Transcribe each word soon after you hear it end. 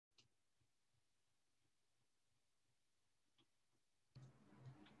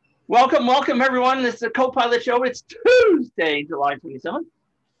Welcome everyone. This is the Co-Pilot Show. It's Tuesday, July 27th.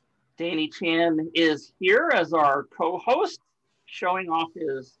 Danny Chan is here as our co-host, showing off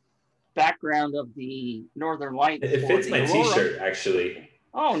his background of the Northern Lights. It fits my Aurora. t-shirt, actually.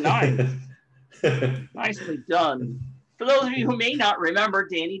 Oh, nice. Nicely done. For those of you who may not remember,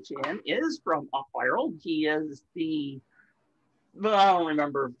 Danny Chan is from UpViral. He is I don't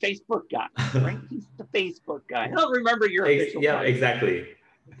remember, Facebook guy, right? He's the Facebook guy. I don't remember your official Yeah, title. exactly.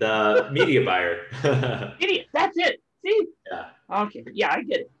 The media buyer. Idiot, that's it. See? Yeah. Okay, yeah, I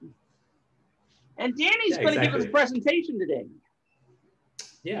get it. And Danny's going to give us a presentation today.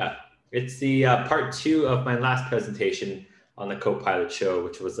 Yeah, it's the part 2 of my last presentation on the Co-Pilot Show,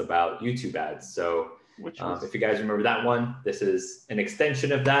 which was about YouTube ads. So if you guys remember that one, this is an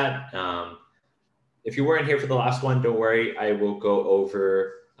extension of that. If you weren't here for the last one, don't worry. I will go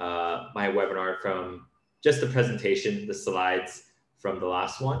over my webinar from just the presentation, the slides from the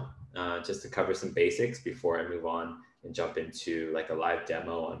last one, just to cover some basics before I move on and jump into like a live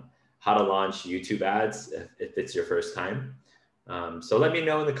demo on how to launch YouTube ads if it's your first time. So let me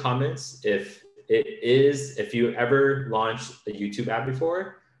know in the comments if you ever launched a YouTube ad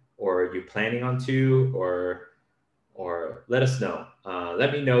before, or you're planning on to, or let us know.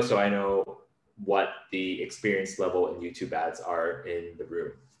 Let me know so I know what the experience level in YouTube ads are in the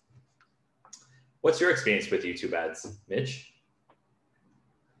room. What's your experience with YouTube ads, Mitch?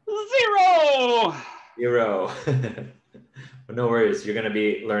 Zero. Well, no worries. You're going to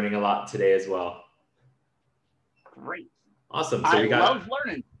be learning a lot today as well. Great. Awesome. So I love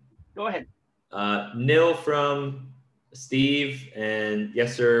learning. Go ahead. Nil from Steve, and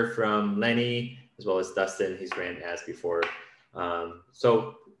yes sir from Lenny, as well as Dustin. He's ran ads before.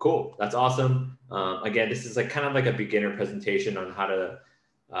 So cool. That's awesome. Again, this is kind of like a beginner presentation on how to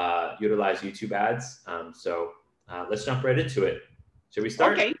utilize YouTube ads. So let's jump right into it. Should we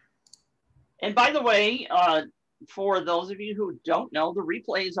start? Okay. And by the way, for those of you who don't know, the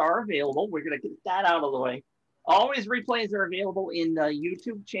replays are available. We're going to get that out of the way. Always replays are available in the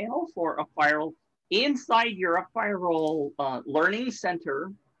YouTube channel for UpViral, inside your UpViral Learning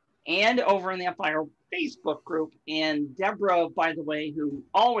Center, and over in the UpViral Facebook group. And Deborah, by the way, who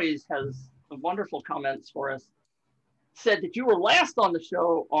always has wonderful comments for us, said that you were last on the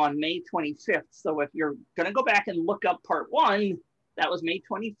show on May 25th. So if you're going to go back and look up part 1, that was May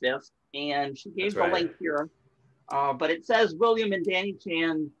 25th. And she gave the link here. But it says William and Danny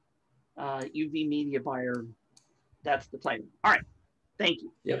Chan, UV Media Buyer. That's the title. All right. Thank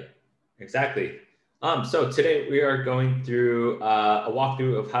you. Yep, exactly. So today we are going through a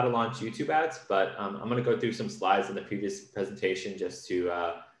walkthrough of how to launch YouTube ads, but I'm going to go through some slides in the previous presentation just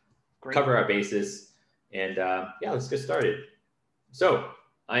to cover our bases. And yeah, let's get started. So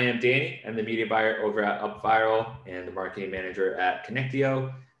I am Danny. I'm the media buyer over at UpViral and the marketing manager at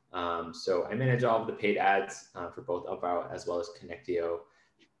Connectio. So I manage all of the paid ads for both UpViral as well as Connectio.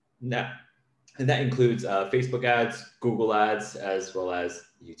 And that includes Facebook ads, Google ads, as well as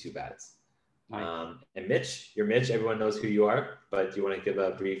YouTube ads. Nice. And Mitch, you're Mitch. Everyone knows who you are, but do you want to give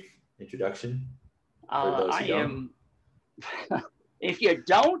a brief introduction? If you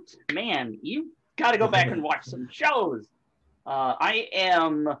don't, man, you got to go back and watch some shows. I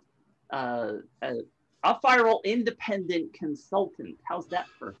am a UpViral independent consultant. How's that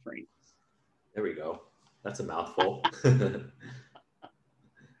for a phrase? There we go. That's a mouthful.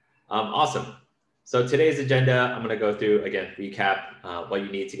 Awesome. So today's agenda, I'm going to go through, again, recap what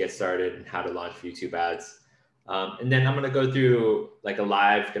you need to get started and how to launch YouTube ads. And then I'm going to go through like a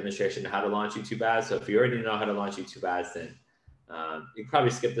live demonstration of how to launch YouTube ads. So if you already know how to launch YouTube ads, then you can probably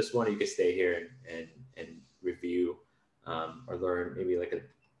skip this one. You can stay here and review or learn maybe like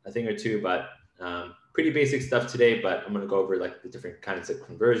a thing or two, but pretty basic stuff today. But I'm going to go over like the different kinds of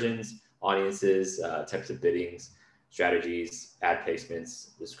conversions, audiences, types of biddings, strategies, ad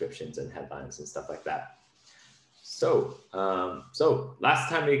placements, descriptions, and headlines and stuff like that. So, last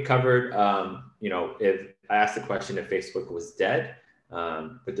time we covered, if I asked the question if Facebook was dead,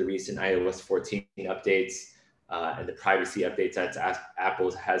 with the recent iOS 14 updates and the privacy updates that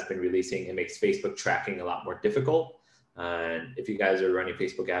Apple has been releasing, it makes Facebook tracking a lot more difficult. And if you guys are running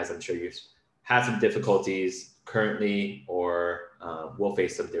Facebook ads, I'm sure you've had some difficulties currently, or will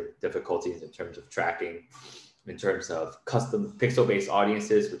face some difficulties in terms of tracking, in terms of custom pixel-based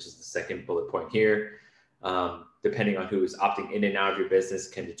audiences, which is the second bullet point here. Depending on who is opting in and out of your business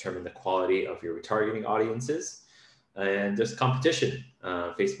can determine the quality of your retargeting audiences. And there's competition.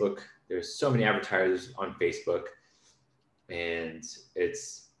 Facebook, there's so many advertisers on Facebook, and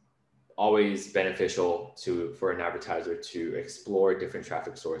it's always beneficial for an advertiser to explore different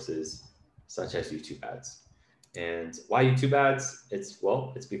traffic sources, such as YouTube ads. And why YouTube ads?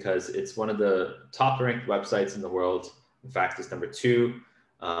 It's because it's one of the top ranked websites in the world. In fact, it's number 2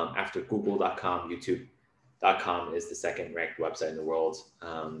 after Google.com. YouTube.com is the second ranked website in the world.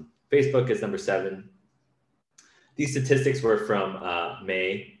 Facebook is number 7. These statistics were from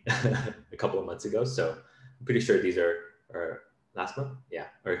May, a couple of months ago. So I'm pretty sure these are last month, yeah,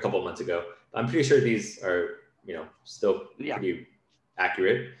 or a couple of months ago. I'm pretty sure these are, still pretty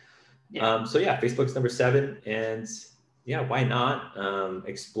accurate. Yeah. So yeah, Facebook's number 7, and yeah, why not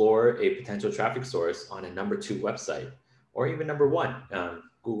explore a potential traffic source on a number 2 website, or even number 1?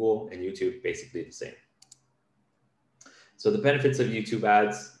 Google and YouTube basically the same. So the benefits of YouTube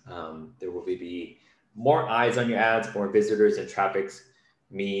ads, there will be more eyes on your ads, more visitors and traffic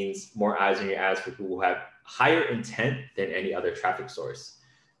means more eyes on your ads for people who have higher intent than any other traffic source.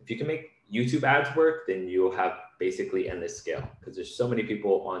 If you can make YouTube ads work, then you'll have basically endless scale, because there's so many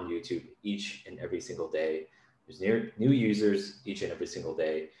people on YouTube each and every single day. There's new users each and every single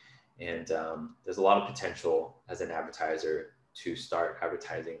day. And there's a lot of potential as an advertiser to start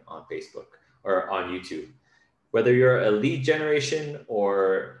advertising on Facebook or on YouTube. Whether you're a lead generation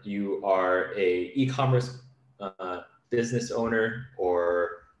or you are a e-commerce business owner,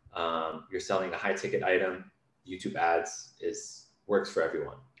 or you're selling a high ticket item, YouTube ads works for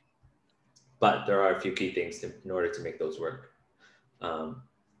everyone. But there are a few key things in order to make those work.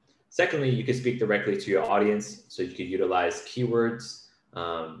 Secondly, you can speak directly to your audience. So you could utilize keywords,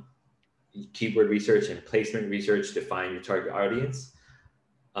 keyword research and placement research to find your target audience.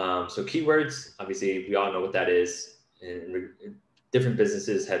 So keywords, obviously, we all know what that is. And different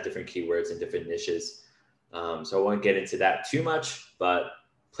businesses have different keywords and different niches. So I won't get into that too much, but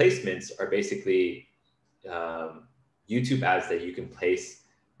placements are basically YouTube ads that you can place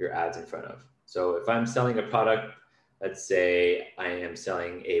your ads in front of. So if I'm selling a product, let's say I am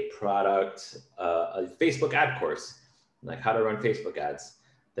selling a product, a Facebook ad course, like how to run Facebook ads,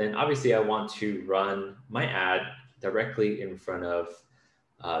 then obviously I want to run my ad directly in front of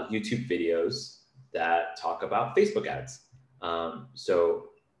YouTube videos that talk about Facebook ads.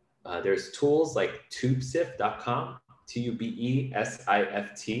 There's tools like tubesift.com,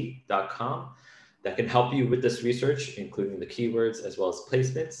 tubesift.com, that can help you with this research, including the keywords as well as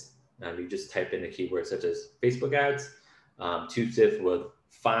placements. You just type in the keywords such as Facebook ads. TubeSift will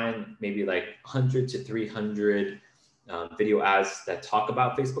find maybe like 100 to 300 video ads that talk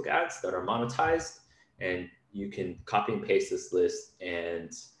about Facebook ads that are monetized, and you can copy and paste this list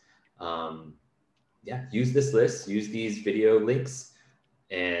and use this list, use these video links,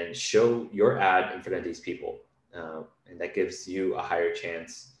 and show your ad in front of these people. And that gives you a higher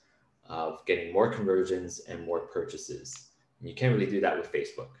chance of getting more conversions and more purchases. And you can't really do that with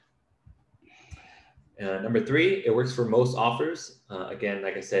Facebook. Number 3, it works for most offers. Again,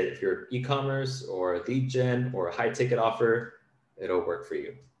 like I said, if you're e-commerce or lead gen or a high ticket offer, it'll work for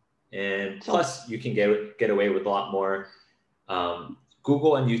you. And plus, you can get away with a lot more.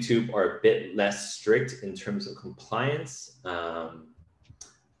 Google and YouTube are a bit less strict in terms of compliance.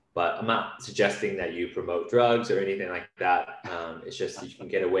 But I'm not suggesting that you promote drugs or anything like that. It's just that you can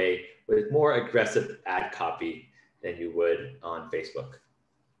get away with more aggressive ad copy than you would on Facebook.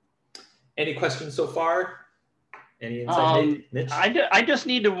 Any questions so far? Any insight, Mitch? I just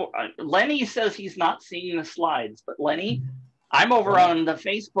need to, Lenny says he's not seeing the slides, but Lenny, I'm over on the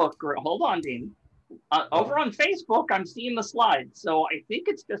Facebook group. Hold on, Dean. Over on Facebook, I'm seeing the slides. So I think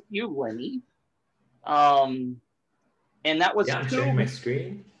it's just you, Lenny. And that was I'm sharing my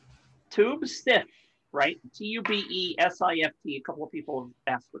screen. TubeSift, right? TUBESIFT. A couple of people have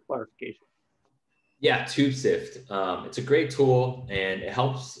asked for clarification. Yeah, TubeSift. It's a great tool, and it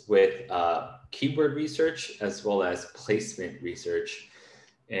helps with keyword research as well as placement research,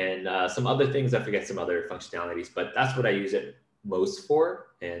 and some other things. I forget some other functionalities, but that's what I use it most for.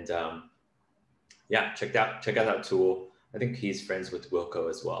 And check out that tool. I think he's friends with Wilco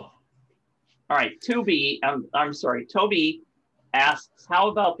as well. All right, Toby asks, how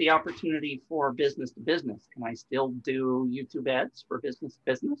about the opportunity for business to business? Can I still do YouTube ads for business to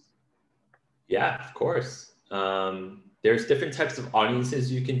business? Yeah, of course. There's different types of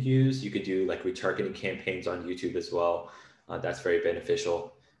audiences you can use. You could do like retargeting campaigns on YouTube as well. That's very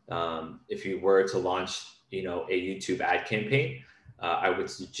beneficial. If you were to launch, a YouTube ad campaign, I would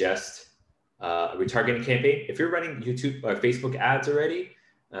suggest a retargeting campaign. If you're running YouTube or Facebook ads already,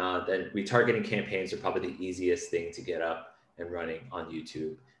 then retargeting campaigns are probably the easiest thing to get up and running on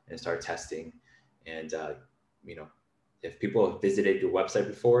YouTube and start testing. And, if people have visited your website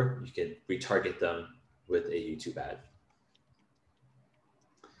before, you can retarget them with a YouTube ad.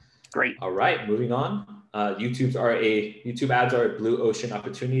 Great. All right, moving on. YouTube ads are a blue ocean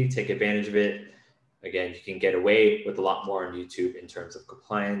opportunity. Take advantage of it. Again, you can get away with a lot more on YouTube in terms of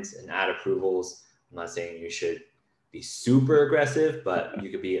compliance and ad approvals. I'm not saying you should be super aggressive, but you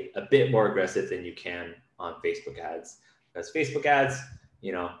could be a bit more aggressive than you can on Facebook ads. Because Facebook ads,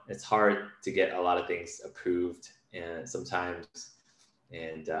 you know, it's hard to get a lot of things approved, and sometimes,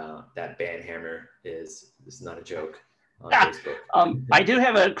 and that ban hammer is not a joke on Facebook. I do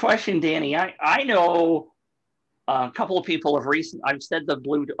have a question, Danny. I know a couple of people I've said the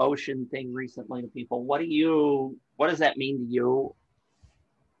blue ocean thing recently to people. What does that mean to you?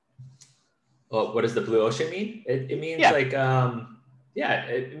 Well, what does the blue ocean mean? It means like,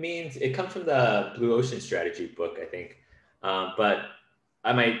 it means, it comes from the Blue Ocean Strategy book, I think. But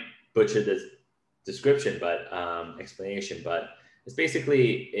I might butcher this description, but explanation, but it's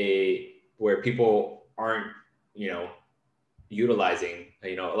basically where people aren't, you know, utilizing,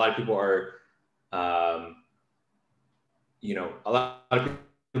 you know, a lot of people are, you know, a lot of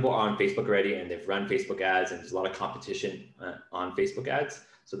people are on Facebook already and they've run Facebook ads, and there's a lot of competition on Facebook ads.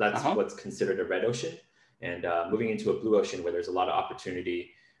 So that's what's considered a red ocean. And moving into a blue ocean where there's a lot of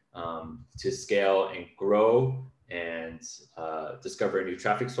opportunity to scale and grow and discover new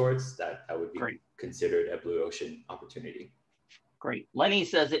traffic source, that would be considered a blue ocean opportunity. Great. Lenny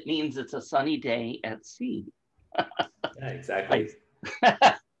says it means it's a sunny day at sea. Yeah, exactly.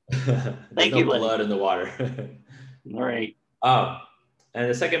 Thank no you, blood Lenny. in the water. All right. And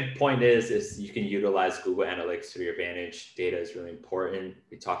the second point is you can utilize Google Analytics to your advantage. Data is really important.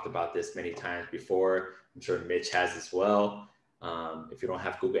 We talked about this many times before. I'm sure Mitch has as well. If you don't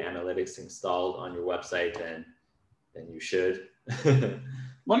have Google Analytics installed on your website, then you should.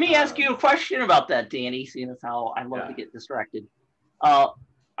 Let me ask you a question about that, Danny, seeing as how I love to get distracted.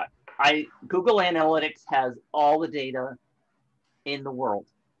 Google Analytics has all the data in the world,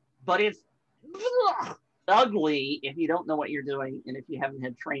 but it's ugly if you don't know what you're doing and if you haven't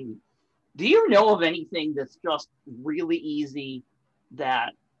had training. Do you know of anything that's just really easy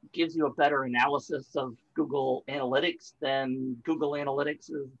that gives you a better analysis of Google Analytics than Google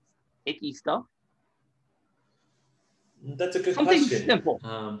Analytics' icky stuff? That's a good question. Something simple.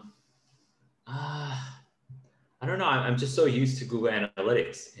 I don't know. I'm just so used to Google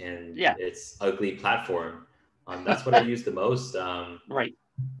Analytics and its ugly platform. That's what I use the most. Right.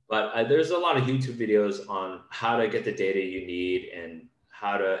 But there's a lot of YouTube videos on how to get the data you need and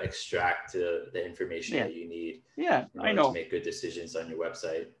how to extract the information that you need. Yeah, I know. To make good decisions on your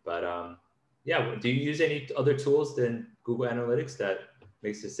website. But do you use any other tools than Google Analytics that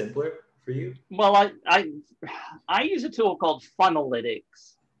makes it simpler for you? Well, I use a tool called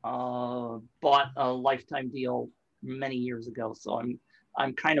Funnelytics. Bought a lifetime deal many years ago, so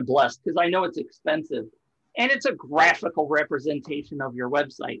I'm kind of blessed because I know it's expensive. And it's a graphical representation of your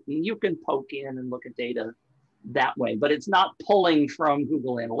website. And you can poke in and look at data that way, but it's not pulling from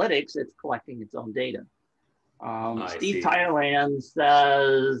Google Analytics, it's collecting its own data. Steve Thailand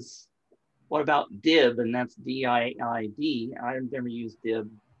says, what about Dib? And that's DIID. I've never used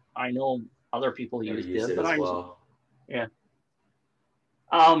Dib. I know other people use Dib, but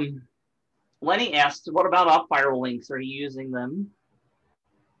Lenny asks, what about UpViral links? Are you using them?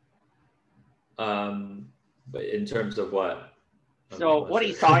 But in terms of what? So what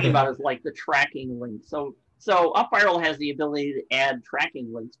he's talking about is like the tracking links. So UpViral has the ability to add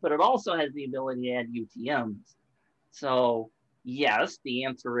tracking links, but it also has the ability to add UTMs. So yes, the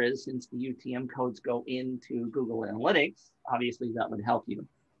answer is, since the UTM codes go into Google Analytics, obviously that would help you.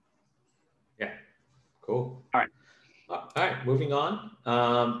 Yeah, cool. All right, moving on.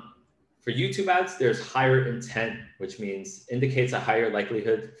 For YouTube ads, there's higher intent, which means indicates a higher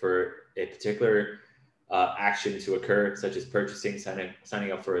likelihood for a particular action to occur, such as purchasing,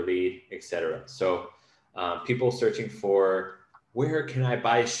 signing up for a lead, etc. So people searching for, where can I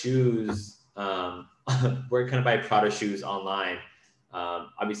buy shoes? Where can I buy Prada shoes online?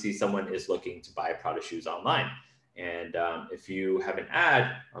 Obviously, someone is looking to buy Prada shoes online. And if you have an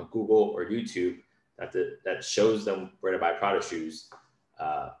ad on Google or YouTube that shows them where to buy Prada shoes,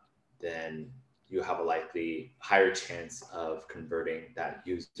 then you have a likely higher chance of converting that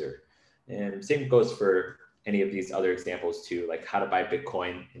user. And same goes for any of these other examples too, like how to buy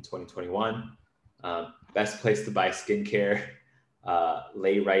Bitcoin in 2021, best place to buy skincare,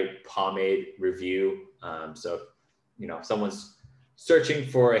 lay right pomade review. So, if someone's searching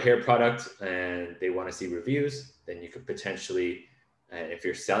for a hair product and they want to see reviews, then you could potentially, if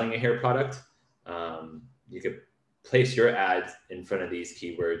you're selling a hair product, you could place your ads in front of these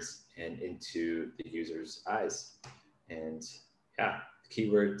keywords and into the user's eyes. And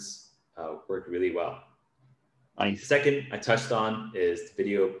keywords work really well. Nice. Second, I touched on is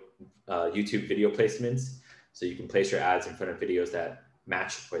YouTube video placements. So you can place your ads in front of videos that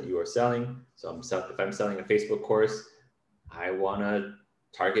match what you are selling. So if I'm selling a Facebook course, I want to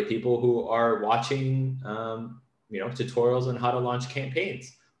target people who are watching, tutorials on how to launch campaigns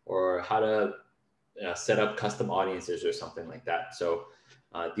or how to set up custom audiences or something like that. So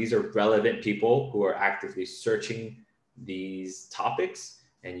these are relevant people who are actively searching these topics,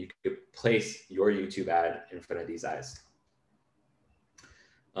 and you could place your YouTube ad in front of these eyes.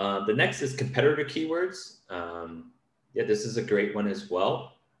 The next is competitor keywords. This is a great one as well.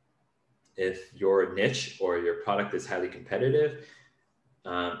 If your niche or your product is highly competitive,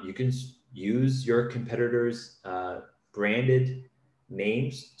 you can use your competitors' branded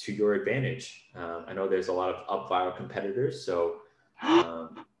names to your advantage. I know there's a lot of UpViral competitors, so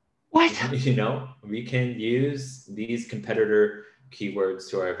what? We can use these competitor keywords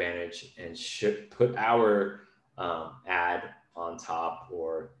to our advantage and put our ad on top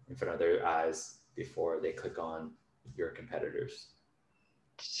or in front of their eyes before they click on your competitors.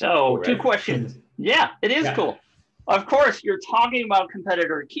 So cool, right? 2 questions. Yeah, it is cool. Of course, you're talking about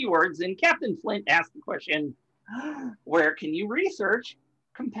competitor keywords, and Captain Flint asked the question, where can you research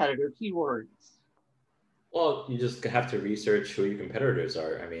competitor keywords? Well, you just have to research who your competitors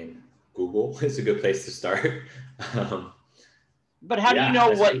are. I mean, Google is a good place to start. But how do you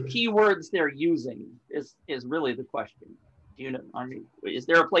know what keywords they're using is really the question. Do you know? I mean, is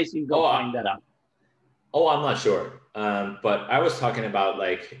there a place you can go find that out? Oh, I'm not sure. But I was talking about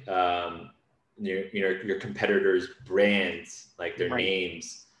like, your competitors' brands, like their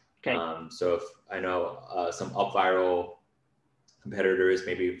names. Okay. So if I know some UpViral competitors,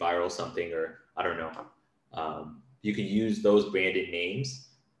 maybe Viral something, or I don't know. You can use those branded names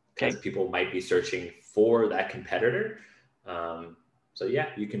because people might be searching for that competitor. So yeah,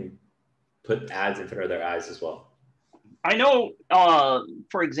 you can put ads in front of their eyes as well. I know,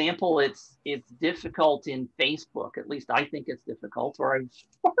 for example, it's difficult in Facebook. At least I think it's difficult, or I've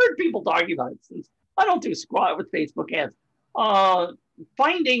heard people talking about it since I don't do squat with Facebook ads.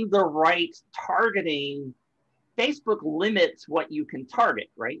 Finding the right targeting, Facebook limits what you can target,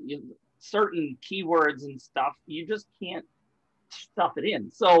 right? Certain keywords and stuff, you just can't stuff it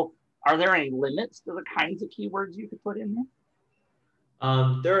in. So are there any limits to the kinds of keywords you could put in there?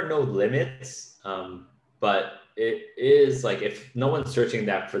 There are no limits, but it is like if no one's searching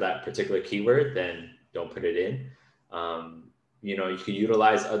for that particular keyword, then don't put it in. You can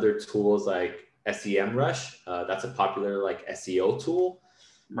utilize other tools like SEMrush. That's a popular like SEO tool,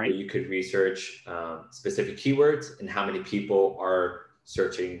 right? Where you could research specific keywords and how many people are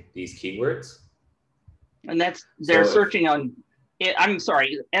searching these keywords. And they're searching on. I'm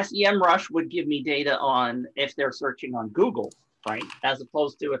sorry, SEMrush would give me data on if they're searching on Google, right? As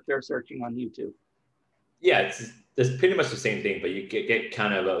opposed to if they're searching on YouTube. Yeah, it's pretty much the same thing, but you get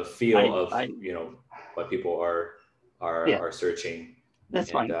kind of a feel of what people are searching. That's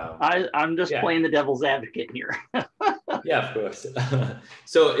fine. I'm just playing the devil's advocate here. Yeah, of course.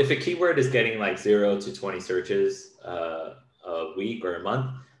 So if a keyword is getting like 0 to 20 searches a week or a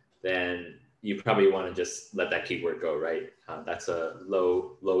month, then you probably want to just let that keyword go, right? That's a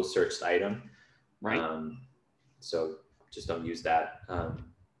low searched item, right? So just don't use that.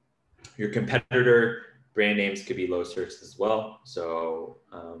 Your competitor brand names could be low searched as well. So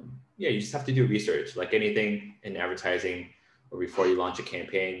you just have to do research. Like anything in advertising or before you launch a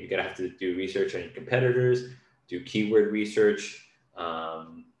campaign, you're gonna have to do research on your competitors, do keyword research,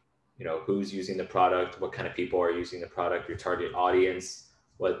 who's using the product, what kind of people are using the product, your target audience,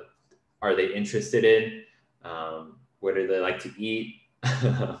 what are they interested in, what do they like to eat,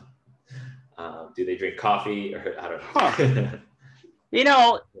 do they drink coffee, or I don't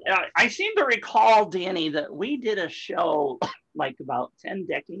know. I seem to recall, Danny, that we did a show like about 10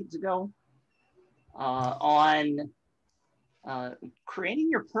 decades ago on creating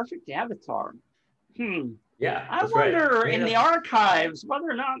your perfect avatar. Yeah, I wonder in the archives whether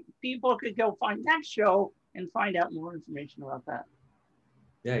or not people could go find that show and find out more information about that.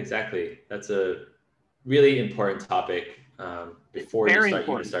 Yeah, exactly. That's a really important topic before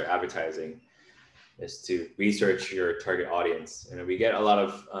you start advertising, is to research your target audience. And we get a lot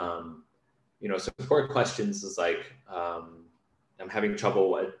of support questions is like, I'm having trouble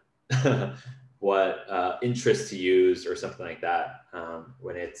what interest to use or something like that,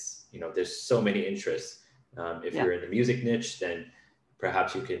 when it's there's so many interests. If you're in the music niche, then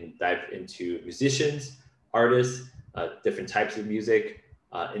perhaps you can dive into musicians, artists, different types of music,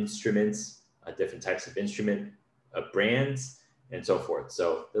 instruments, different types of instrument, brands, and so forth.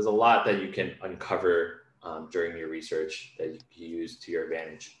 So there's a lot that you can uncover during your research that you can use to your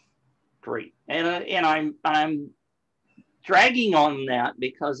advantage. Great, and I'm dragging on that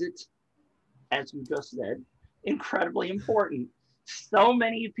because it's, as you just said, incredibly important. So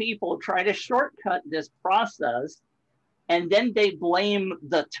many people try to shortcut this process, and then they blame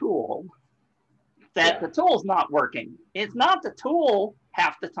the tool that the tool's not working. It's not the tool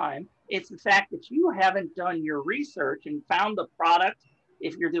half the time. It's the fact that you haven't done your research and found the product.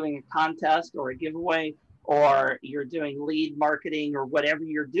 If you're doing a contest or a giveaway, or you're doing lead marketing or whatever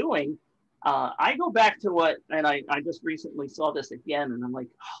you're doing, I go back to what, and I just recently saw this again, and I'm like,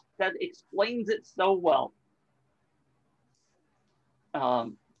 oh, that explains it so well.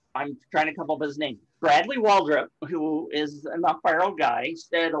 I'm trying to come up with his name. Bradley Waldrop, who is an UpViral guy,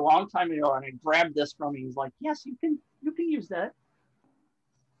 said a long time ago, and I grabbed this from him. He's like, yes, you can use that.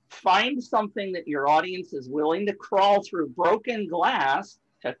 Find something that your audience is willing to crawl through broken glass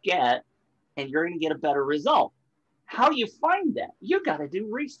to get, and you're going to get a better result. How do you find that? You got to do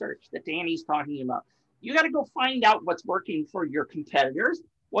research that Danny's talking about. You got to go find out what's working for your competitors,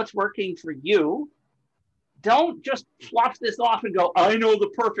 what's working for you. Don't just flop this off and go, I know the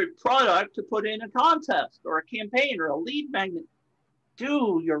perfect product to put in a contest or a campaign or a lead magnet.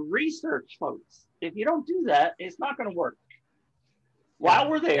 Do your research, folks. If you don't do that, it's not going to work. While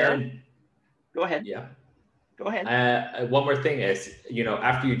we're there, go ahead. Yeah. Go ahead. One more thing is,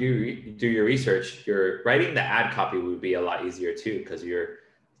 after you do your research, you're writing the ad copy would be a lot easier too, because you're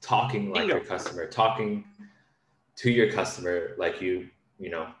talking like your customer, talking to your customer like you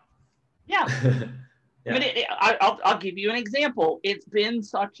know. Yeah. Yeah. I mean, I'll give you an example. It's been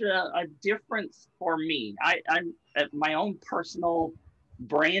such a difference for me. I'm at my own personal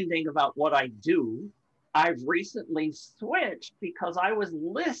branding about what I do. I've recently switched because I was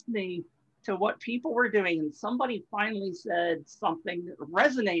listening to what people were doing, and somebody finally said something that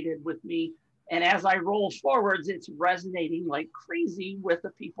resonated with me. And as I roll forwards, it's resonating like crazy with the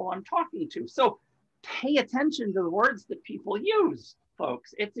people I'm talking to. So pay attention to the words that people use,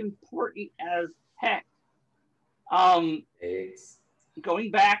 folks. It's important as heck.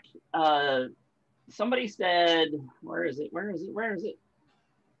 Going back, somebody said, where is it?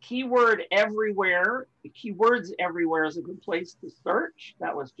 Keyword everywhere. Keywords everywhere is a good place to search.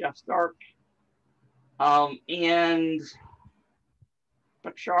 That was Jeff Stark. And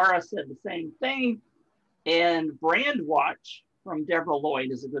Bachara said the same thing. And Brand Watch from Deborah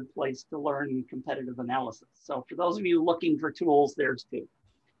Lloyd is a good place to learn competitive analysis. So for those of you looking for tools, there's two.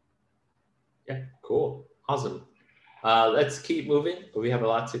 Yeah, cool. Awesome. Let's keep moving. We have a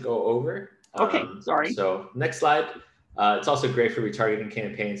lot to go over. Okay, sorry. So next slide. It's also great for retargeting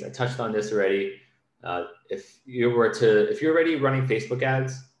campaigns. I touched on this already. If you're already running Facebook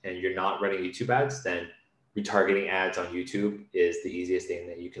ads and you're not running YouTube ads, then retargeting ads on YouTube is the easiest thing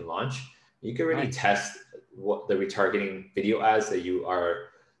that you can launch. You can really test what the retargeting video ads that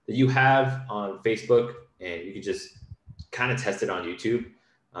you have on Facebook, and you can just kind of test it on YouTube.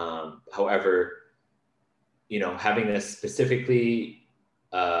 However, having a specifically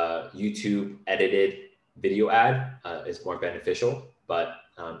YouTube edited video ad is more beneficial, but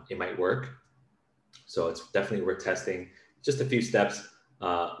it might work. So it's definitely worth testing. Just a few steps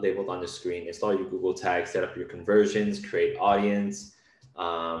labeled on the screen. Install your Google tag, set up your conversions, create audience.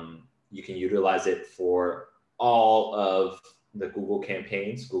 You can utilize it for all of the Google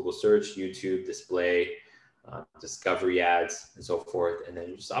campaigns, Google search, YouTube, display, discovery ads, and so forth, and then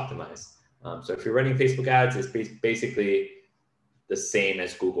you just optimize. So if you're running Facebook ads, it's basically the same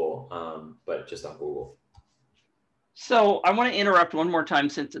as Google, but just on Google. So I want to interrupt one more time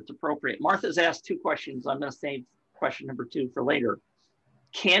since it's appropriate. Martha's asked two questions. I'm going to save question number 2 for later.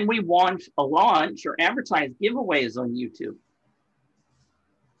 Can we launch or advertise giveaways on YouTube?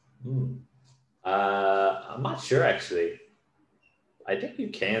 I'm not sure, actually. I think you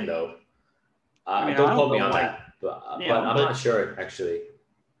can, though. Don't quote me on that, but I'm not sure, actually.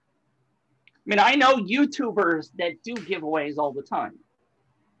 I mean, I know YouTubers that do giveaways all the time.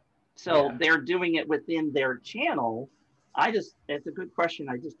 So they're doing it within their channel. It's a good question.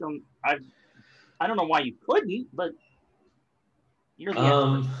 I don't know why you couldn't, but you're the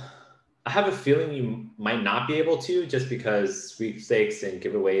expert. I have a feeling you might not be able to, just because sweepstakes and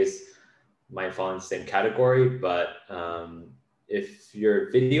giveaways might fall in the same category. But if your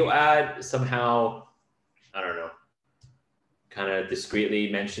video ad somehow, I don't know, kind of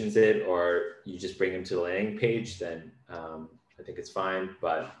discreetly mentions it, or you just bring them to the landing page, then I think it's fine.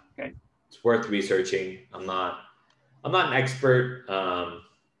 But it's worth researching. I'm not an expert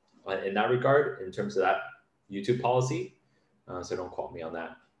in that regard in terms of that YouTube policy, so don't quote me on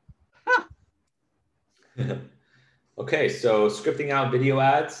that. Okay, so scripting out video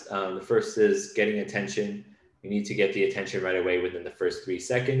ads. The first is getting attention. You need to get the attention right away within the first 3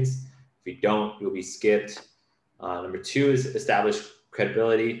 seconds. If you don't, you'll be skipped. Number 2 is establish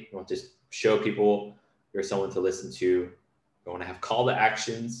credibility. You want to show people you're someone to listen to. You want to have call to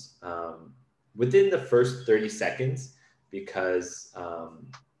actions within the first 30 seconds, because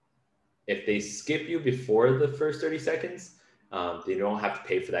if they skip you before the first 30 seconds, they don't have to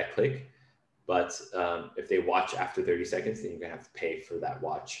pay for that click. But if they watch after 30 seconds, then you're gonna have to pay for that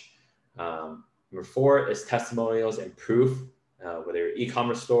watch. Number 4 is testimonials and proof, whether you're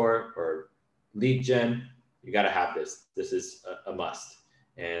e-commerce store or lead gen, you gotta have this. This is a must.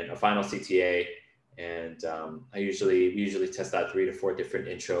 And a final CTA. And we usually test out 3 to 4 different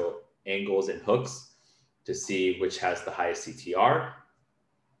intro angles and hooks to see which has the highest CTR.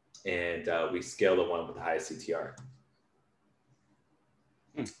 And we scale the one with the highest CTR.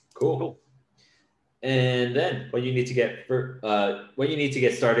 Cool. And then what you need to get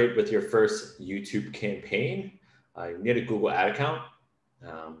started with your first YouTube campaign, you need a Google ad account.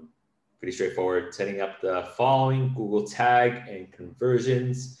 Pretty straightforward. Setting up the following: Google tag and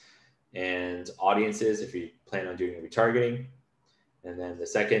conversions and audiences if you plan on doing retargeting. And then the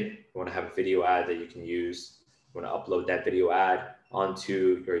second, you want to have a video ad that you can use. You want to upload that video ad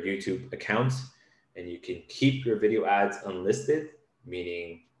onto your YouTube account, and you can keep your video ads unlisted,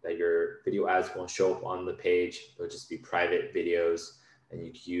 meaning that your video ads won't show up on the page. They'll just be private videos, and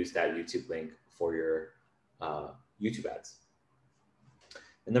you can use that YouTube link for your YouTube ads.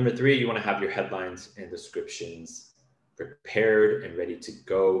 And number 3, you want to have your headlines and descriptions prepared and ready to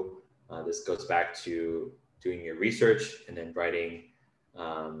go. This goes back to doing your research and then writing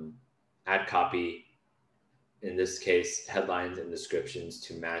ad copy, in this case, headlines and descriptions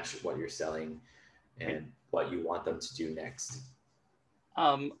to match what you're selling and what you want them to do next.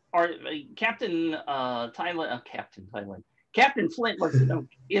 Captain Flint wants to know,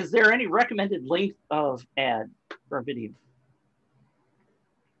 is there any recommended length of ad for video?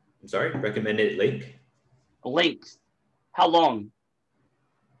 I'm sorry, recommended link? Length. How long?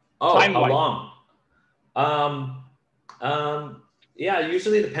 Oh, how long? Yeah,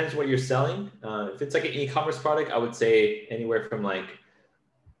 usually depends what you're selling. If it's like an e-commerce product, I would say anywhere from like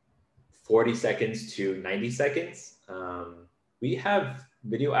 40 seconds to 90 seconds. We have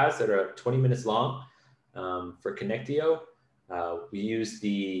video ads that are 20 minutes long for Connectio. We use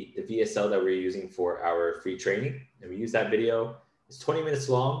the VSL that we're using for our free training, and we use that video. It's 20 minutes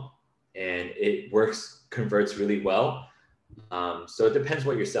long, and it converts really well. So it depends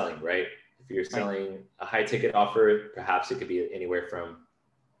what you're selling, right? If you're selling a high ticket offer, perhaps it could be anywhere from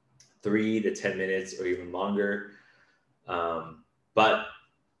 3 to 10 minutes or even longer. But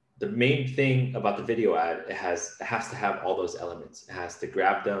the main thing about the video ad, it has to have all those elements. It has to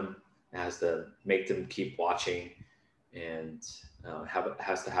grab them, it has to make them keep watching, and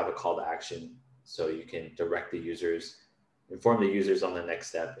has to have a call to action so you can direct the users, inform the users on the next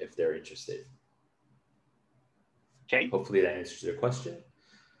step if they're interested. Okay. Hopefully that answers your question.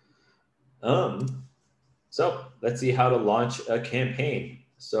 So let's see how to launch a campaign.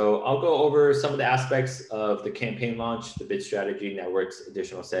 So I'll go over some of the aspects of the campaign launch: the bid strategy, networks,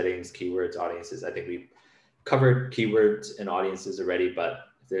 additional settings, keywords, audiences. I think we've covered keywords and audiences already, but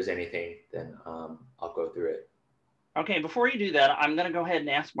if there's anything, then I'll go through it. Okay, before you do that, I'm going to go ahead and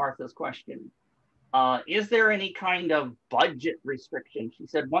ask Martha's question. Is there any kind of budget restriction? She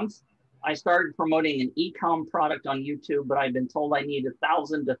said, once I started promoting an e-com product on YouTube, but I've been told I need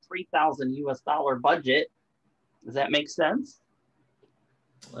 $1,000 to $3,000 US budget. Does that make sense?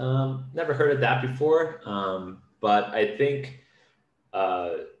 Never heard of that before, but I think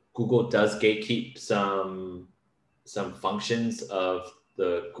Google does gatekeep some functions of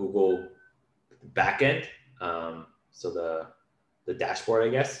the Google backend. So the dashboard, I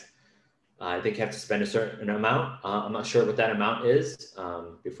guess. I think you have to spend a certain amount. I'm not sure what that amount is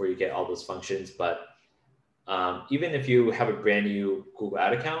before you get all those functions. But even if you have a brand new Google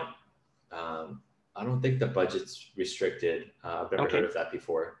ad account, I don't think the budget's restricted. I've never heard of that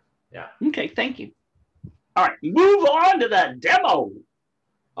before. Yeah. Okay, thank you. All right, move on to that demo.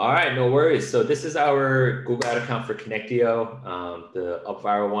 All right, no worries. So this is our Google ad account for Connectio. The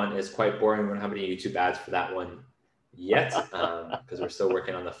UpViral one is quite boring. We don't have any YouTube ads for that one yet because we're still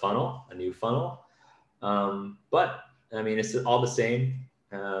working on the funnel, a new funnel. But I mean, it's all the same.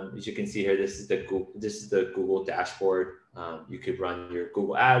 As you can see here, this is the Google dashboard. You could run your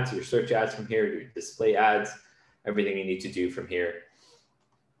Google ads, your search ads from here, your display ads, everything you need to do from here.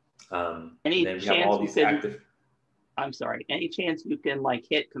 Any chance you can like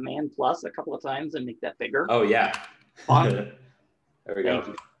hit Command plus a couple of times and make that bigger? Oh yeah. There we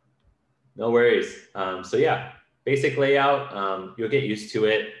go. No worries. So yeah, basic layout. You'll get used to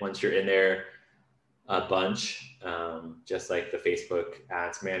it once you're in there a bunch, just like the Facebook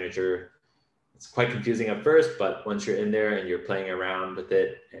Ads Manager. It's quite confusing at first, but once you're in there and you're playing around with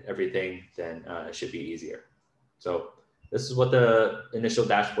it and everything, then it should be easier. So this is what the initial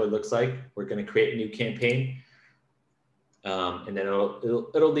dashboard looks like. We're going to create a new campaign. And then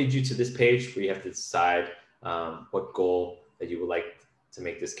it'll lead you to this page where you have to decide what goal that you would like to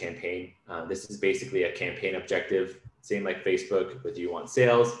make this campaign. This is basically a campaign objective, same like Facebook, whether you want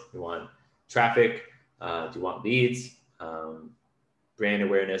sales, you want traffic, do you want leads, brand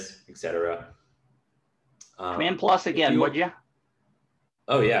awareness, etc. Command plus again, would you?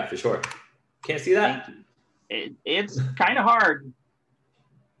 Oh yeah, for sure. Can't see that? It's kind of hard.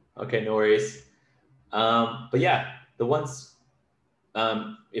 Okay, no worries. But yeah, the ones,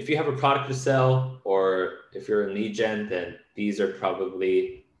 if you have a product to sell or if you're in lead gen, then these are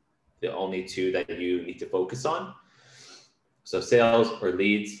probably the only two that you need to focus on. So sales or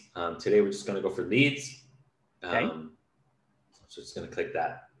leads. Today we're just going to go for leads. Okay. So just going to click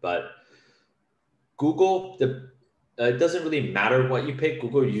that. But Google, it doesn't really matter what you pick.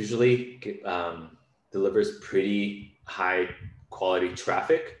 Google usually delivers pretty high quality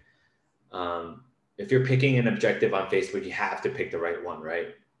traffic. If you're picking an objective on Facebook, you have to pick the right one, right?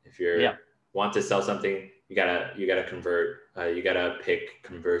 If you want to sell something, you gotta convert. You gotta pick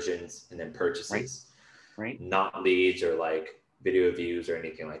conversions and then purchases, right? Not leads or like video views or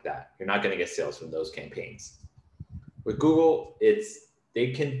anything like that. You're not gonna get sales from those campaigns. With Google,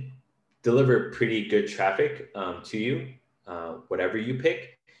 they can deliver pretty good traffic to you, whatever you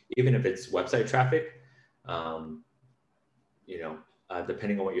pick, even if it's website traffic.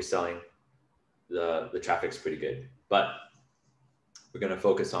 Depending on what you're selling, the traffic's pretty good. But we're going to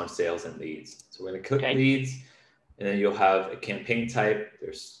focus on sales and leads. So we're going to click leads, and then you'll have a campaign type.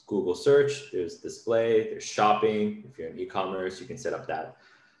 There's Google search, there's display, there's shopping. If you're in e-commerce, you can set up that.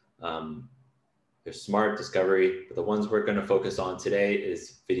 There's smart discovery. But the ones we're going to focus on today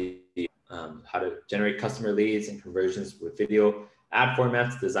is video, how to generate customer leads and conversions with video ad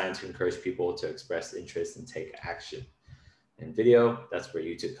formats designed to encourage people to express interest and take action. And video, that's where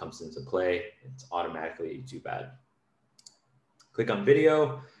YouTube comes into play. It's automatically a YouTube ad. Click on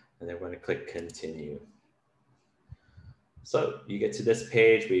video, and then we're going to click continue. So you get to this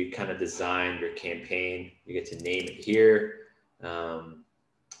page where you kind of design your campaign. You get to name it here.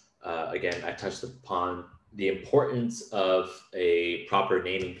 Again, I touched upon the importance of a proper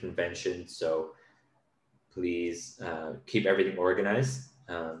naming convention. So please keep everything organized.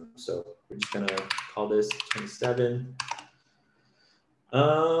 So we're just going to call this 27.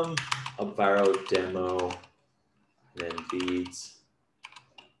 UpViral demo, then feeds,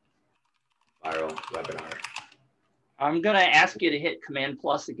 viral webinar. I'm going to ask you to hit Command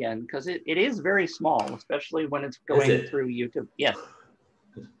plus again because it is very small, especially when it's going through YouTube. Yes.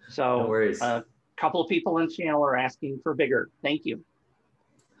 So no worries. A couple of people in the channel are asking for bigger. Thank you.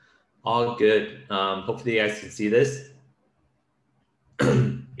 All good. Hopefully you guys can see this.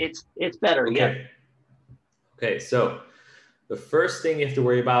 It's better. Okay. Yeah. Okay. So the first thing you have to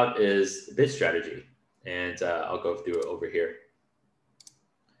worry about is the bid strategy. And I'll go through it over here.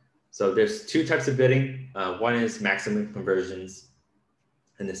 So there's two types of bidding. One is maximum conversions,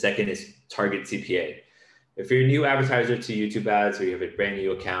 and the second is target CPA. If you're a new advertiser to YouTube ads or you have a brand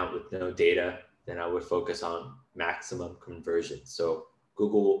new account with no data, then I would focus on maximum conversions. So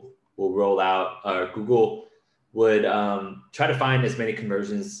Google will roll out, Google would try to find as many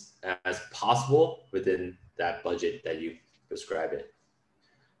conversions as possible within that budget that you prescribe it.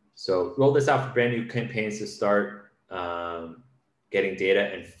 So roll this out for brand new campaigns to start getting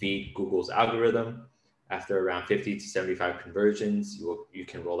data and feed Google's algorithm. After around 50 to 75 conversions, you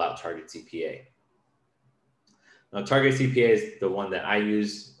can roll out target CPA. Now, target CPA is the one that I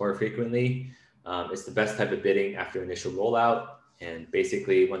use more frequently. It's the best type of bidding after initial rollout. And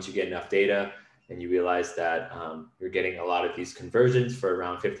basically, once you get enough data and you realize that you're getting a lot of these conversions for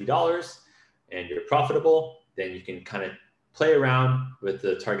around $50 and you're profitable, then you can kind of play around with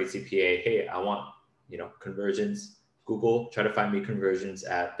the target CPA. Hey, I want, conversions. Google, try to find me conversions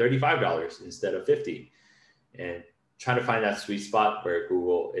at $35 instead of $50, and try to find that sweet spot where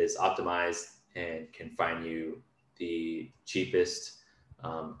Google is optimized and can find you the cheapest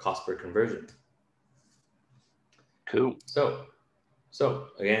cost per conversion. Cool. So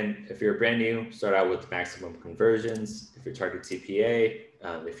again, if you're brand new, start out with maximum conversions. If your target CPA,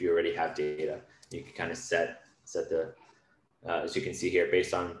 if you already have data, you can kind of set the, as you can see here,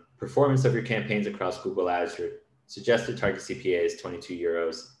 based on performance of your campaigns across Google Ads, your suggested target CPA is 22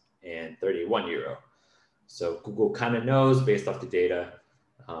 euros and 31 euro. So Google kind of knows based off the data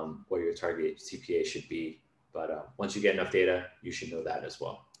what your target CPA should be. But once you get enough data, you should know that as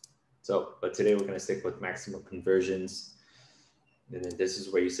well. But today we're going to stick with maximum conversions. And then this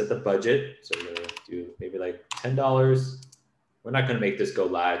is where you set the budget. So we're going to do maybe like $10. We're not going to make this go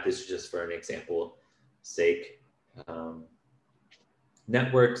live. This is just for an example sake.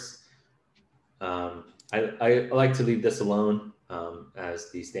 Networks, I like to leave this alone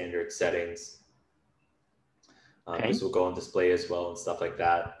as the standard settings. Okay. This will go on display as well and stuff like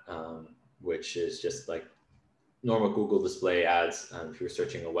that, which is just like normal Google display ads. If you're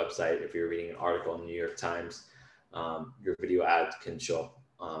searching a website, if you're reading an article in the New York Times, your video ad can show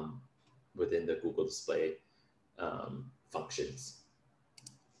up within the Google display functions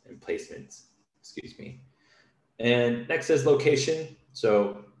and placements, excuse me. And next is location.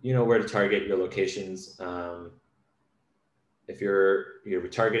 So you know where to target your locations. If you're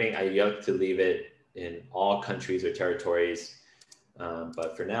retargeting, I like to leave it in all countries or territories.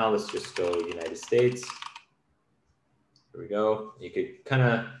 But for now, let's just go United States. Here we go. You could kind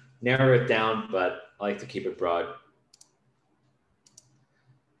of narrow it down, but I like to keep it broad.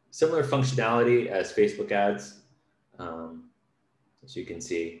 Similar functionality as Facebook ads, as you can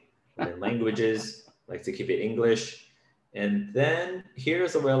see. And then languages, I like to keep it English. And then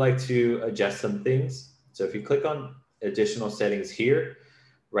here's where I like to adjust some things. So if you click on additional settings here,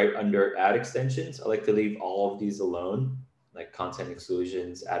 right under ad extensions, I like to leave all of these alone, like content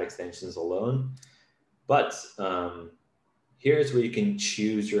exclusions, ad extensions alone. But here's where you can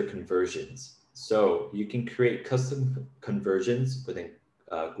choose your conversions. So you can create custom conversions within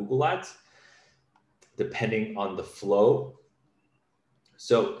Google Ads, depending on the flow.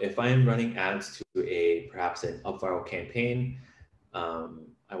 So if I'm running ads to perhaps an UpViral campaign,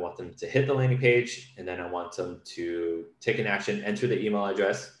 I want them to hit the landing page, and then I want them to take an action, enter the email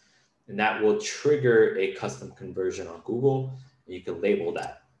address, and that will trigger a custom conversion on Google, and you can label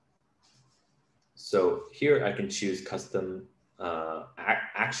that. So here I can choose custom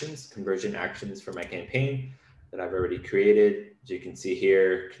actions, conversion actions for my campaign that I've already created. As you can see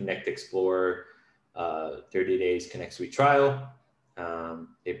here, Connect Explore, 30 days Connect Suite trial.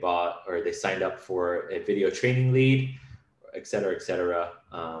 They signed up for a video training lead, et cetera, et cetera.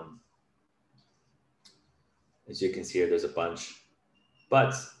 As you can see here, there's a bunch.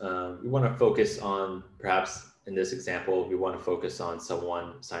 But we want to focus on, perhaps in this example, we want to focus on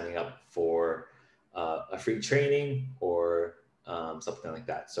someone signing up for a free training or something like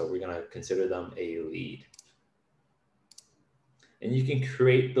that. So we're going to consider them a lead. And you can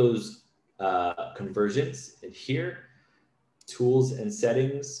create those conversions in here, tools and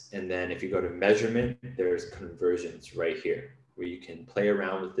settings. And then if you go to measurement, there's conversions right here where you can play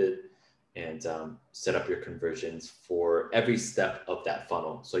around with it and set up your conversions for every step of that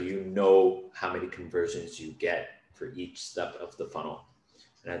funnel. So you know how many conversions you get for each step of the funnel.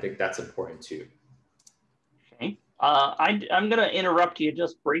 And I think that's important too. Okay. I'm going to interrupt you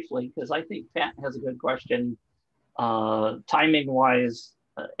just briefly because I think Pat has a good question timing wise.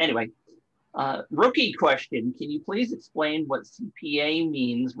 Anyway, rookie question. Can you please explain what CPA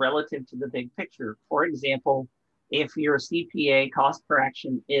means relative to the big picture? For example, if your CPA cost per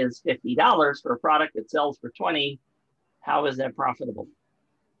action is $50 for a product that sells for $20, how is that profitable?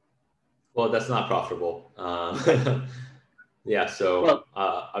 Well, that's not profitable. Yeah, so well,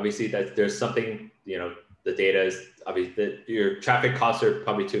 obviously that there's something, the data is obviously your traffic costs are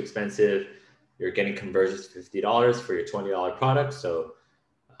probably too expensive. You're getting conversions $50 for your $20 product. So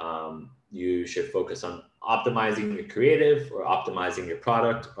you should focus on optimizing your creative or optimizing your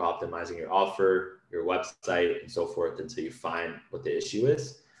product or optimizing your offer, your website, and so forth until you find what the issue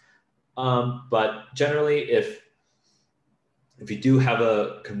is. But generally, if you do have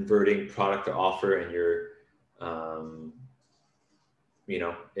a converting product or offer and you're,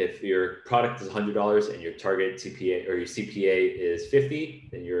 if your product is $100 and your target CPA or your CPA is 50,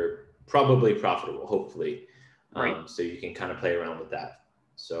 then you're probably profitable, hopefully. right. So you can kind of play around with that.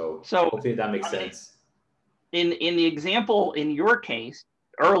 So hopefully that makes sense. In the example in your case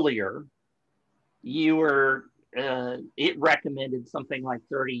earlier, you were it recommended something like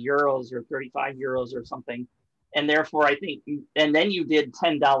 30 euros or 35 euros or something, and therefore I think, and then you did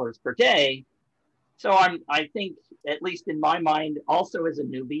 $10 per day. So I think, at least in my mind, also as a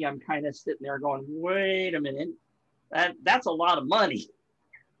newbie, I'm kind of sitting there going, wait a minute, that's a lot of money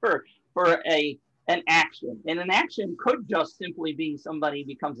for an action. And an action could just simply be somebody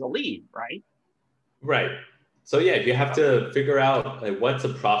becomes a lead, right? Right. So yeah, you have to figure out like what's a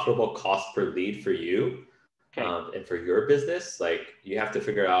profitable cost per lead for you, okay. and for your business. Like you have to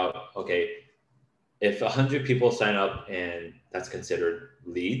figure out, okay, if 100 people sign up and that's considered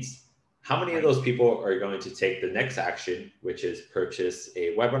leads, how many of those people are going to take the next action, which is purchase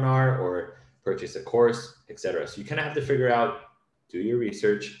a webinar or purchase a course, etc. So you kind of have to figure out, do your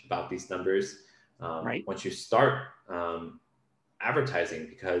research about these numbers once you start advertising,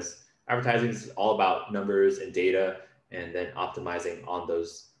 because advertising is all about numbers and data and then optimizing on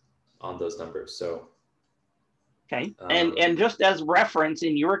those numbers. So Okay. And just as reference,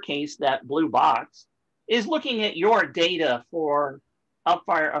 in your case, that blue box is looking at your data for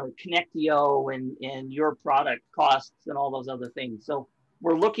UpViral or Connectio and your product costs and all those other things. So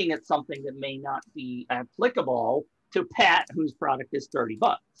we're looking at something that may not be applicable to Pat, whose product is $30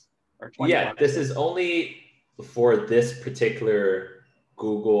 or 20 Yeah, bucks. this is only for this particular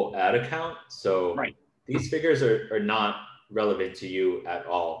Google ad account. So right. These figures are not relevant to you at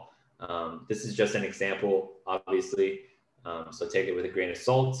all. This is just an example, obviously. So take it with a grain of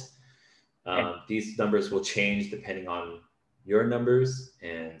salt. Okay. These numbers will change depending on your numbers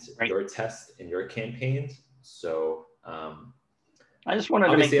and right. your tests and your campaigns. So I just wanted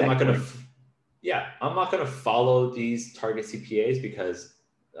to make that clear. I'm not going to follow these target CPAs because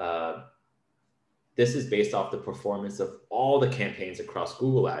this is based off the performance of all the campaigns across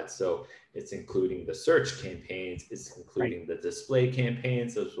Google Ads. So it's including the search campaigns, it's including the display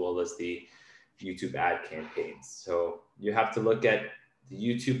campaigns, as well as the YouTube ad campaigns. So you have to look at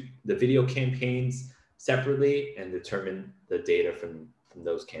the video campaigns separately and determine the data from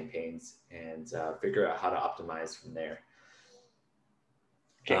those campaigns and figure out how to optimize from there.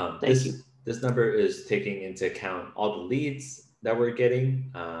 Okay, thank you. This number is taking into account all the leads that we're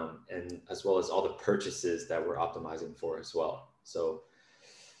getting, and as well as all the purchases that we're optimizing for as well. So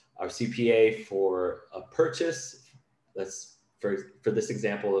our CPA for a purchase, let's for this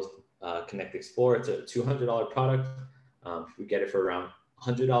example of Connect Explore, it's a $200 product. If we get it for around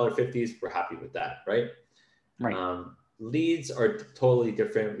 $100.50s, we're happy with that, right? Right. Leads are totally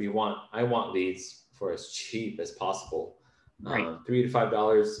different. I want leads for as cheap as possible. Right. $3 to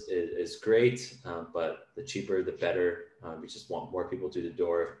 $5 is great, but the cheaper, the better. We just want more people to the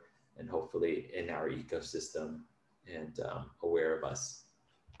door and hopefully in our ecosystem and aware of us.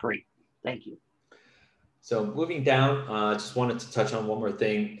 Great, thank you. So moving down, I just wanted to touch on one more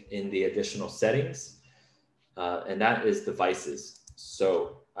thing in the additional settings, and that is devices.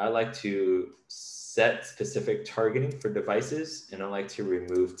 So I like to set specific targeting for devices, and I like to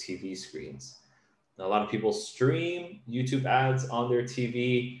remove TV screens. A lot of people stream YouTube ads on their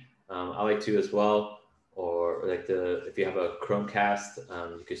TV. I like to as well. Or like if you have a Chromecast,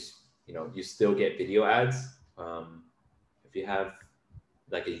 you still get video ads. If you have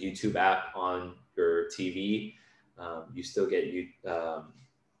like a YouTube app on your TV, you still get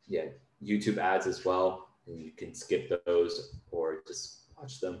YouTube ads as well, and you can skip those or just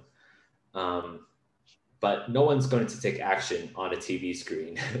watch them. But no one's going to take action on a TV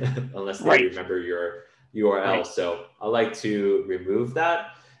screen unless they remember your URL. Right. So I like to remove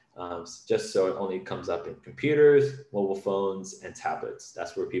that just so it only comes up in computers, mobile phones, and tablets.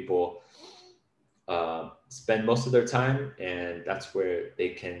 That's where people spend most of their time, and that's where they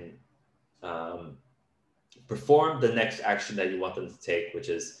can perform the next action that you want them to take, which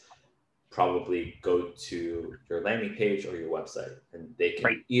is probably go to your landing page or your website, and they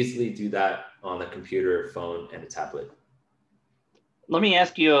can easily do that on a computer, phone, and a tablet. Let me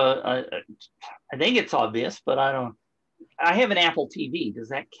ask you, I think it's obvious, but I have an Apple TV. Does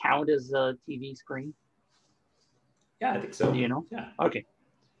that count as a TV screen? Yeah, I think so. Do you know? Yeah. Okay.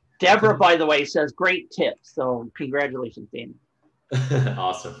 Deborah, by the way, says great tips. So congratulations, Danny.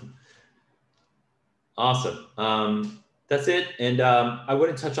 Awesome. That's it. And I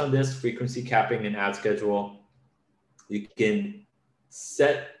wouldn't touch on this frequency capping and ad schedule. You can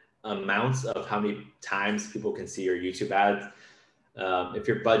set amounts of how many times people can see your YouTube ads. If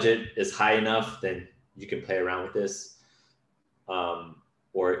your budget is high enough, then you can play around with this.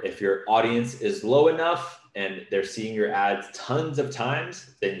 Or if your audience is low enough and they're seeing your ads tons of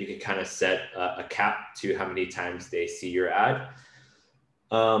times, then you can kind of set a cap to how many times they see your ad.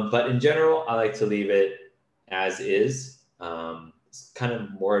 But in general, I like to leave it as is. It's kind of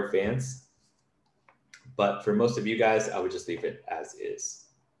more advanced, but for most of you guys, I would just leave it as is.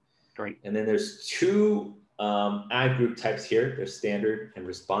 Great. And then there's two ad group types here. There's standard and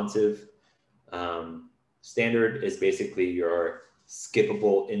responsive. Standard is basically your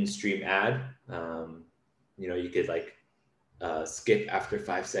skippable in-stream ad. You could like skip after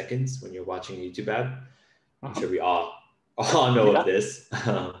 5 seconds when you're watching a YouTube ad. I'm sure we all know of this.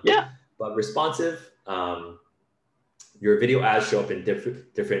 But responsive, your video ads show up in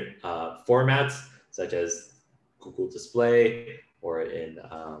different formats, such as Google Display or in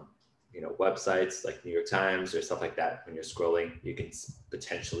websites like New York Times or stuff like that. When you're scrolling, you can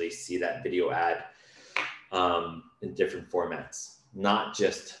potentially see that video ad in different formats, not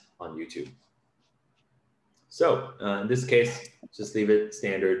just on YouTube. So in this case, just leave it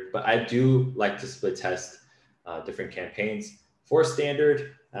standard. But I do like to split test different campaigns for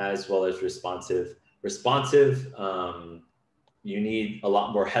standard as well as responsive. Responsive, you need a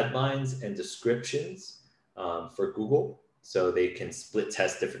lot more headlines and descriptions for Google, so they can split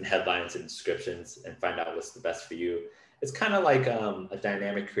test different headlines and descriptions and find out what's the best for you. It's kind of like a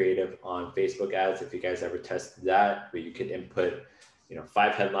dynamic creative on Facebook ads. If you guys ever tested that, where you could input,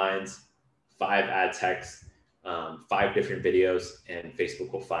 5 headlines, 5 ad texts, 5 different videos, and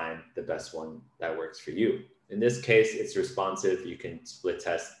Facebook will find the best one that works for you. In this case, it's responsive. You can split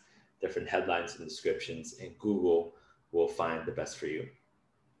test different headlines and descriptions, and Google will find the best for you.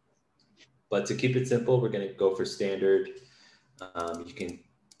 But to keep it simple, we're going to go for standard. You can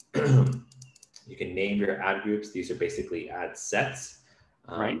you can name your ad groups. These are basically ad sets.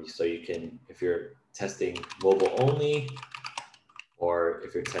 Right. So you can, if you're testing mobile only, or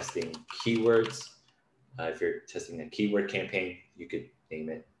if you're testing keywords, if you're testing a keyword campaign, you could name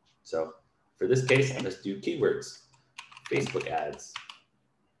it. So for this case, let's do keywords, Facebook ads.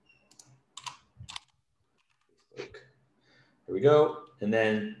 Facebook. Here we go. And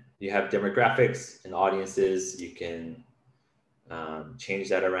then you have demographics and audiences. You can change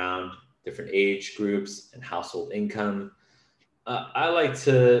that around, different age groups and household income. I like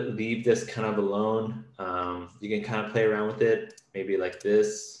to leave this kind of alone. You can kind of play around with it, maybe like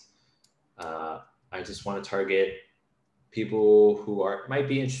this. I just want to target people who might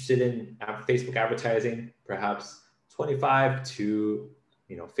be interested in Facebook advertising, perhaps 25 to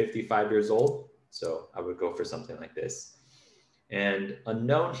 55 years old. So I would go for something like this. And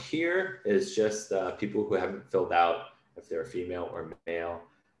unknown here is just people who haven't filled out if they're female or male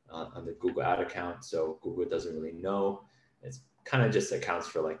on the Google ad account. So Google doesn't really know. It's kind of just accounts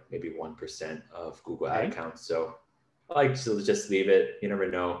for like maybe 1% of Google ad accounts. So I like to just leave it. You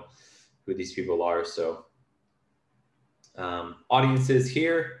never know who these people are. So audiences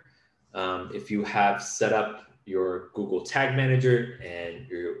here, if you have set up your Google Tag Manager and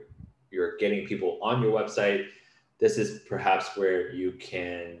you're getting people on your website, this is perhaps where you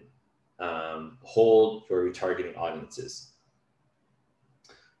can hold your retargeting audiences.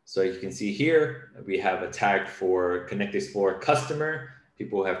 So you can see here, we have a tag for Connect Explore customer,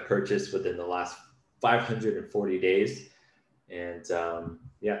 people who have purchased within the last 540 days. And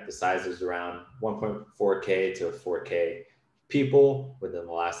yeah, the size is around 1.4K to 4K people within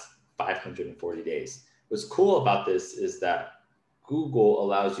the last 540 days. What's cool about this is that Google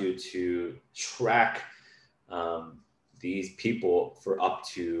allows you to track these people for up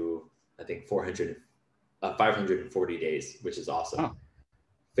to, I think, 540 days, which is awesome. Huh.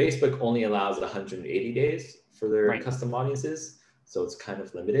 Facebook only allows 180 days for their custom audiences, so it's kind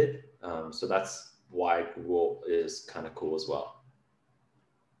of limited. So that's why Google is kind of cool as well.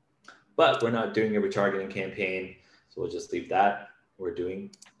 But we're not doing a retargeting campaign, so we'll just leave that. We're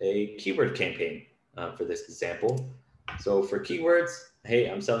doing a keyword campaign for this example. So for keywords, hey,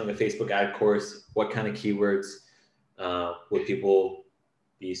 I'm selling a Facebook ad course. What kind of keywords would people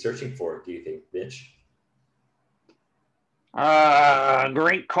be searching for, do you think, Mitch?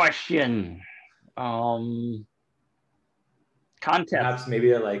 Great question. Content. Perhaps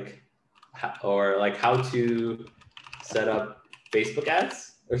maybe like how to set up Facebook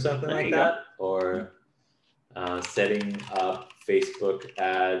ads or something like that, or setting up Facebook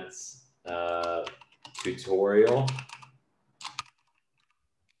ads tutorial,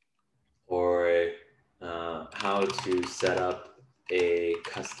 or how to set up a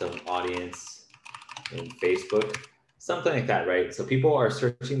custom audience in Facebook. Something like that, right? So people are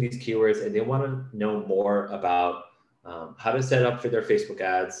searching these keywords and they want to know more about how to set up for their Facebook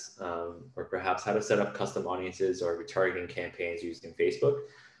ads, or perhaps how to set up custom audiences or retargeting campaigns using Facebook.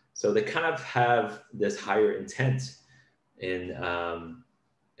 So they kind of have this higher intent in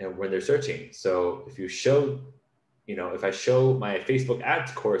when they're searching. So if you show, if I show my Facebook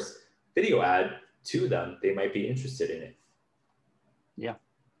ads course video ad to them, they might be interested in it. Yeah.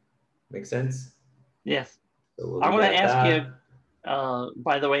 Make sense? Yes. So I want to ask you,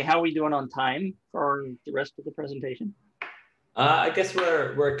 by the way, how are we doing on time for the rest of the presentation? I guess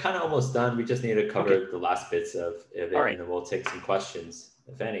we're kind of almost done. We just need to cover the last bits of it, and then we'll take some questions,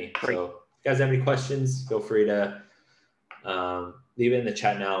 if any. Great. So if you guys have any questions, feel free to leave it in the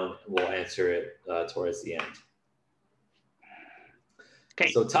chat now, and we'll answer it towards the end.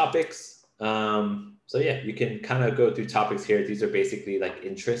 Okay. So topics. So yeah, you can kind of go through topics here. These are basically like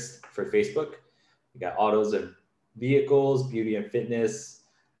interest for Facebook. You got autos and vehicles, beauty and fitness.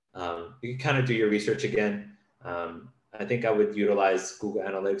 You can kind of do your research again. I think I would utilize Google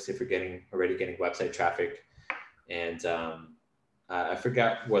Analytics if you're already getting website traffic. And I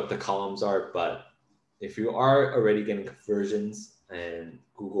forgot what the columns are, but if you are already getting conversions and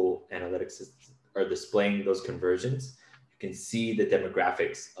Google Analytics are displaying those conversions, you can see the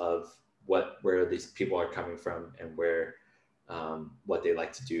demographics of where these people are coming from and where what they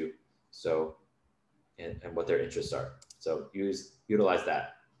like to do. So and what their interests are. So utilize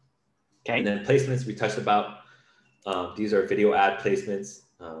that. Okay. And then placements we touched about. These are video ad placements.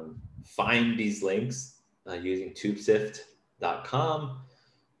 Find these links using tubesift.com,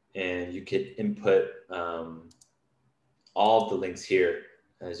 and you can input all of the links here,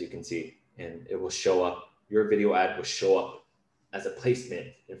 as you can see, and it will show up. Your video ad will show up as a placement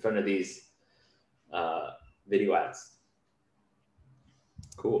in front of these video ads.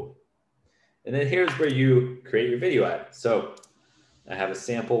 Cool. And then here's where you create your video ad. So I have a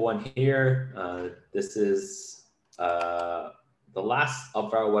sample one here. This is the last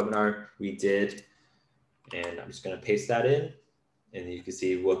UpViral webinar we did, and I'm just going to paste that in, and you can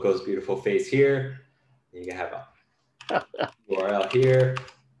see Wilco's beautiful face here. You can have a URL here.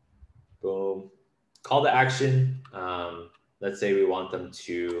 Boom. Call to action. Let's say we want them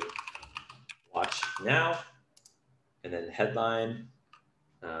to watch now, and then headline.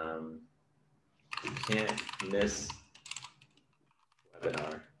 You can't miss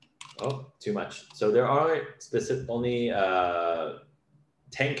webinar. Oh, too much. So there are only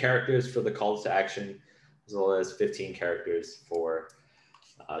 10 characters for the calls to action, as well as 15 characters for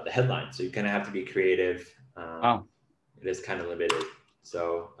the headline. So you kind of have to be creative. It is kind of limited.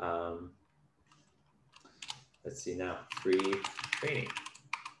 So let's see now, free training,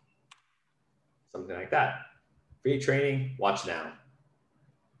 something like that. Free training, watch now.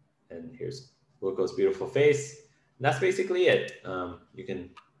 And here's Wilco's beautiful face. And that's basically it. You can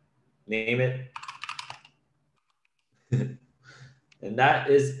name it. And that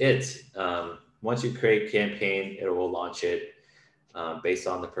is it. Once you create a campaign, it will launch it based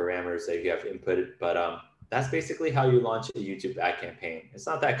on the parameters that you have inputted. But that's basically how you launch a YouTube ad campaign. It's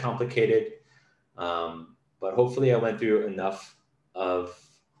not that complicated, but hopefully I went through enough of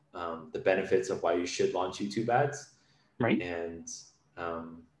the benefits of why you should launch YouTube ads. Right. And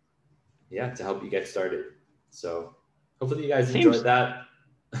yeah, to help you get started. So hopefully you guys enjoyed that.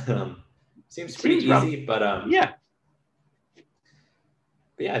 Seems pretty easy, but yeah.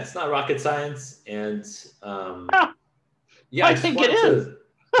 But yeah, it's not rocket science, and yeah, I think it is.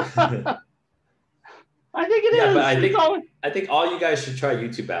 I think it is. Yeah, but I think all you guys should try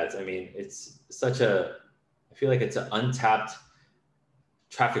YouTube ads. I mean, it's such a, I feel like it's an untapped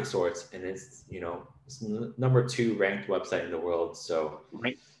traffic source, and it's, you know, it's number 2 ranked website in the world. So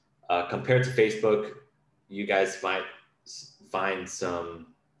right. Compared to Facebook, you guys might find some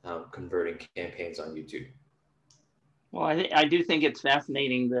converting campaigns on YouTube. Well, I do think it's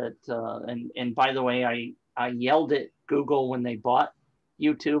fascinating that, and by the way, I yelled at Google when they bought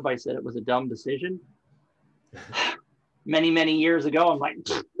YouTube. I said it was a dumb decision. many years ago, I'm like,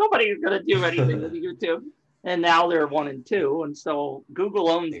 nobody's going to do anything with YouTube. And now they're 1 and 2. And so Google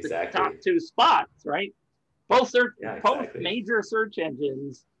owns the top 2 spots, right? Both major search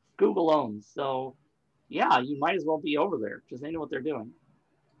engines, Google owns. So yeah, you might as well be over there because they know what they're doing.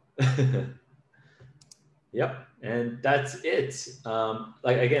 Yep, and that's it.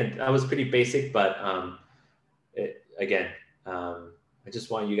 Like, again, that was pretty basic, but I just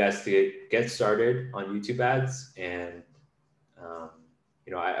want you guys to get started on YouTube ads. And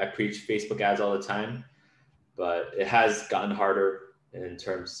you know, I preach Facebook ads all the time, but it has gotten harder in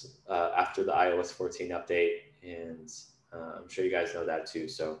terms after the iOS 14 update, and I'm sure you guys know that too.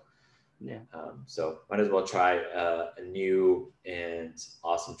 So yeah, so might as well try a new and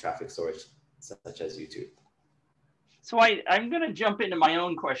awesome traffic source such as YouTube. So I'm going to jump into my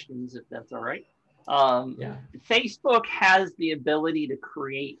own questions, if that's all right. Yeah. Facebook has the ability to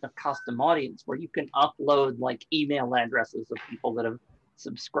create a custom audience where you can upload like email addresses of people that have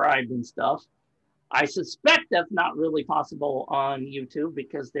subscribed and stuff. I suspect that's not really possible on YouTube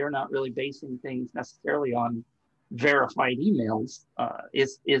because they're not really basing things necessarily on verified emails.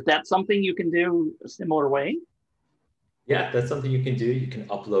 Is that something you can do a similar way? Yeah, that's something you can do. You can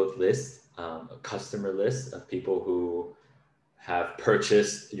upload lists, a customer list of people who have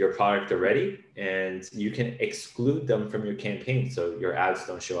purchased your product already, and you can exclude them from your campaign so your ads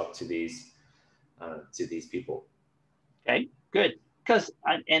don't show up to these people. Okay, good. Because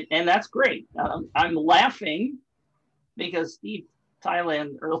and that's great. I'm laughing because Steve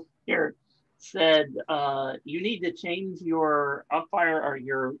Thailand earlier said you need to change your UpViral or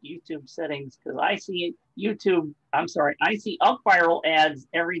your YouTube settings because I see UpViral ads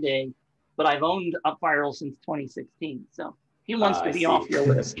every day, but I've owned UpViral since 2016. So he wants to be off your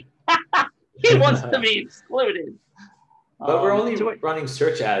list. He wants to be excluded. But we're only running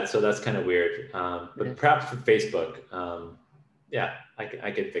search ads, so that's kind of weird. But perhaps for Facebook, yeah,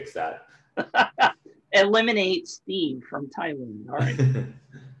 I can fix that. Eliminate Steve from Thailand.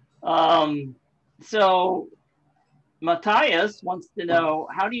 All right. So Matthias wants to know,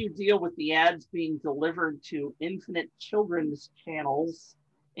 how do you deal with the ads being delivered to infinite children channel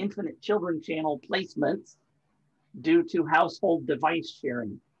placements due to household device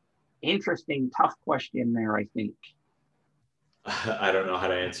sharing? Interesting, tough question there, I think. I don't know how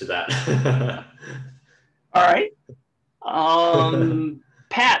to answer that. All right.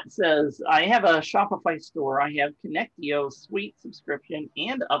 Pat says, I have a Shopify store. I have Connectio Suite subscription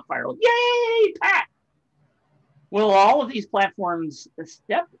and UpViral. Yay, Pat! Will all of these platforms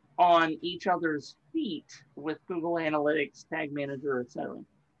step on each other's feet with Google Analytics, Tag Manager, etc.?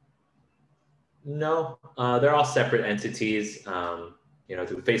 No, they're all separate entities. You know,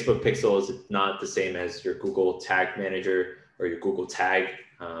 the Facebook Pixel is not the same as your Google Tag Manager or your Google Tag.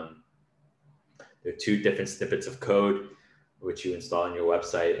 They're two different snippets of code which you install on your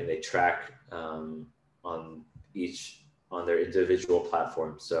website, and they track on their individual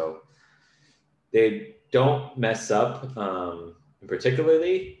platform. So they don't mess up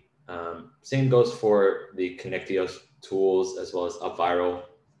particularly. Same goes for the Connectio tools as well as UpViral.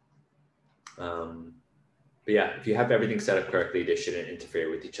 But yeah, if you have everything set up correctly, they shouldn't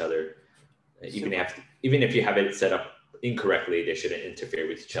interfere with each other. Even if you have it set up incorrectly, they shouldn't interfere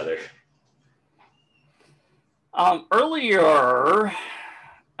with each other. Earlier,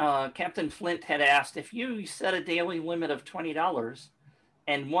 Captain Flint had asked, if you set a daily limit of $20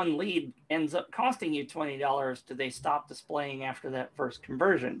 and one lead ends up costing you $20, do they stop displaying after that first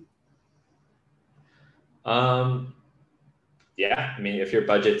conversion? Yeah, I mean, if your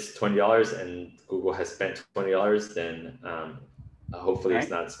budget's $20 and Google has spent $20, then hopefully it's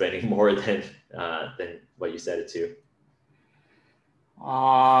not spending more than what you set it to.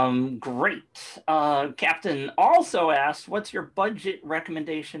 Great. Captain also asked, what's your budget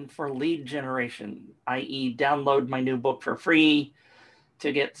recommendation for lead generation, i.e. download my new book for free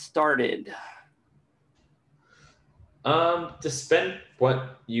to get started? To spend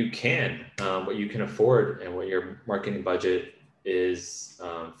what you can afford, and what your marketing budget is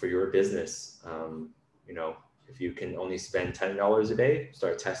for your business. You know, if you can only spend $10 a day,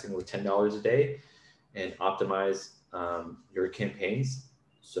 start testing with $10 a day and optimize your campaigns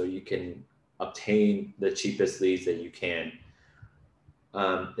so you can obtain the cheapest leads that you can.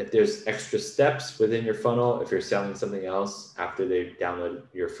 If there's extra steps within your funnel, if you're selling something else after they download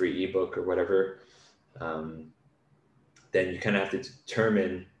your free ebook or whatever, then you kind of have to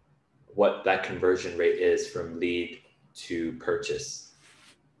determine what that conversion rate is from lead to purchase,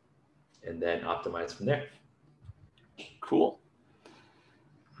 and then optimize from there. Cool.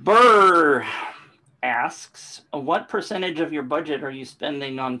 Burr asks, what percentage of your budget are you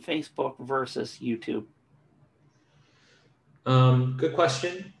spending on Facebook versus YouTube? Good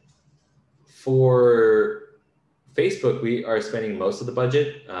question. For Facebook, we are spending most of the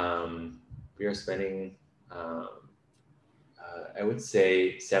budget. We are spending, I would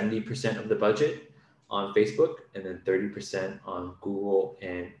say 70% of the budget on Facebook, and then 30% on Google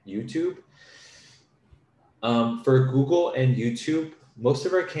and YouTube. For Google and YouTube, most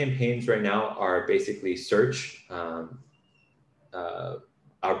of our campaigns right now are basically search, are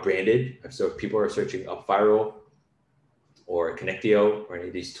branded. So if people are searching UpViral or Connectio or any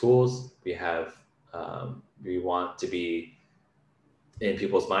of these tools, we want to be in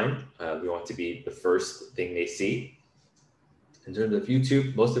people's mind. We want to be the first thing they see. In terms of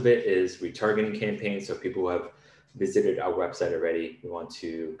YouTube, most of it is retargeting campaigns. So people who have visited our website already, we want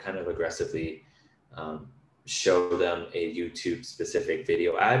to kind of aggressively show them a YouTube specific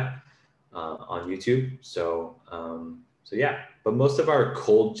video ad on YouTube. So yeah, but most of our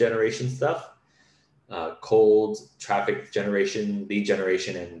cold generation stuff, cold traffic generation, lead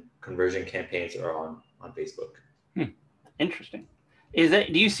generation, and conversion campaigns are on Facebook. Interesting.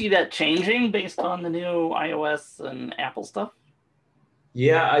 Do you see that changing based on the new iOS and Apple stuff?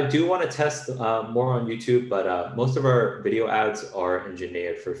 Yeah, I do want to test more on YouTube, but most of our video ads are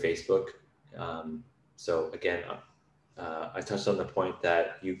engineered for Facebook. So again, I touched on the point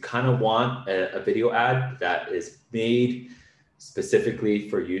that you kind of want a video ad that is made specifically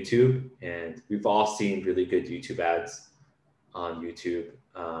for YouTube. And we've all seen really good YouTube ads on YouTube.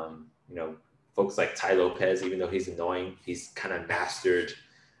 You know, folks like Ty Lopez, even though he's annoying, he's kind of mastered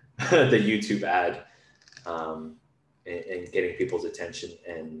the YouTube ad. And getting people's attention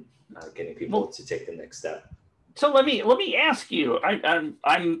and getting people to take the next step. So let me ask you. I'm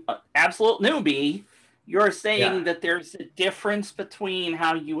an absolute newbie. You're saying that there's a difference between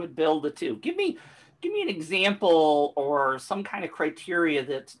how you would build the two. Give me an example or some kind of criteria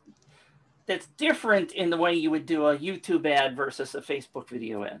that's different in the way you would do a YouTube ad versus a Facebook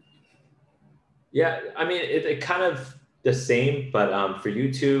video ad. Yeah, I mean it kind of the same, but for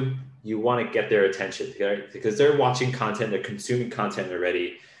YouTube, you want to get their attention, right? Because they're watching content, they're consuming content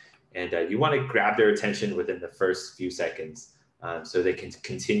already, and you want to grab their attention within the first few seconds so they can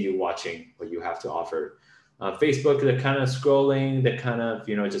continue watching what you have to offer. Facebook, they're kind of scrolling, they're kind of,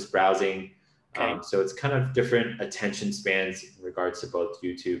 just browsing. Okay. So it's kind of different attention spans in regards to both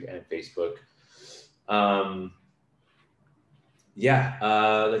YouTube and Facebook.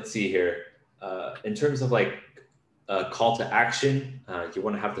 Let's see here. In terms of like call to action, you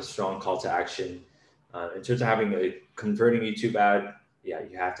want to have the strong call to action. In terms of having a converting YouTube ad,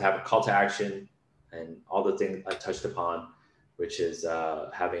 you have to have a call to action and all the things I touched upon, which is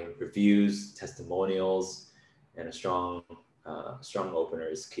having reviews, testimonials, and a strong opener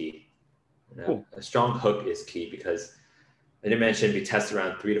is key. Cool. A strong hook is key because I did mention we test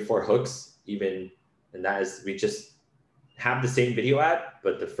around 3 to 4 hooks, and that is we just have the same video ad,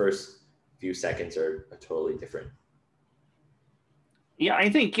 but the first few seconds are totally different. Yeah, I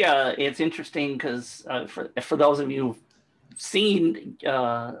think it's interesting because for those of you who've seen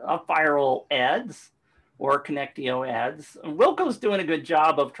UpViral ads or Connectio ads, Wilco's doing a good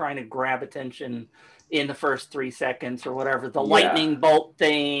job of trying to grab attention in the first 3 seconds or whatever. The lightning bolt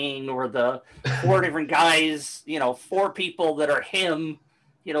thing or the 4 different guys, 4 people that are him,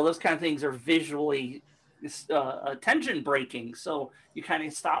 those kind of things are visually attention breaking. So you kind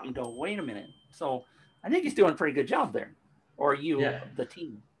of stop and go, wait a minute. So I think he's doing a pretty good job there. Or you, the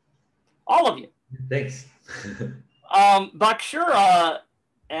team, all of you. Thanks. Bakshura,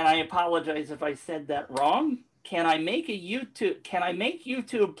 and I apologize if I said that wrong. Can I make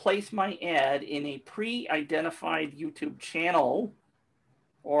YouTube place my ad in a pre-identified YouTube channel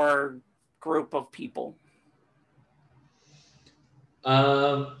or group of people?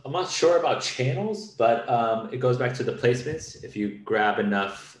 I'm not sure about channels, but it goes back to the placements. If you grab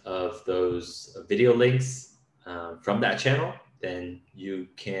enough of those video links from that channel, then you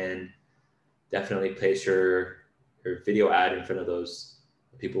can definitely place your video ad in front of those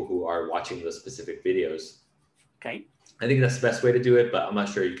people who are watching those specific videos. Okay. I think that's the best way to do it, but I'm not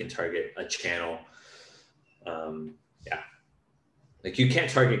sure you can target a channel. Like you can't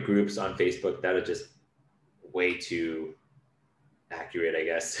target groups on Facebook. That are just way too accurate, I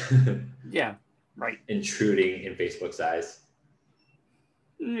guess. Yeah, right. Intruding in Facebook's eyes.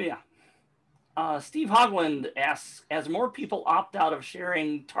 Yeah. Steve Hogland asks, as more people opt out of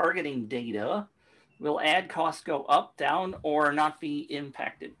sharing targeting data, will ad costs go up, down, or not be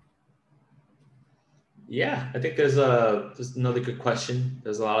impacted? Yeah, I think there's another good question.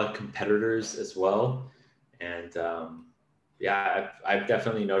 There's a lot of competitors as well. And I've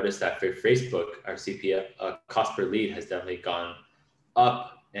definitely noticed that for Facebook, our CPM cost per lead has definitely gone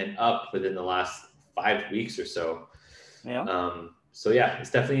up and up within the last 5 weeks or so. Yeah.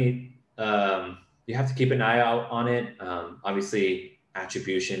 It's definitely, you have to keep an eye out on it. Obviously,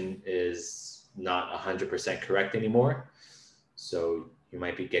 attribution is not 100% correct anymore. So you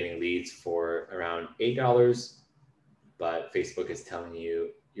might be getting leads for around $8, but Facebook is telling you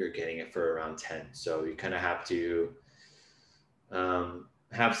you're getting it for around 10. So you kind of have to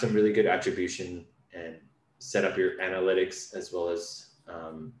have some really good attribution and set up your analytics as well as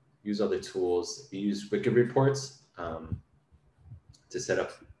use other tools. We use Wicked Reports to set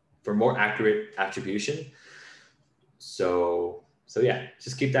up for more accurate attribution. So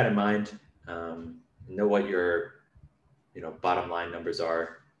just keep that in mind. Know what your bottom line numbers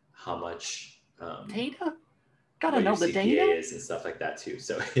are, how much data. Gotta know the CPA data is and stuff like that too.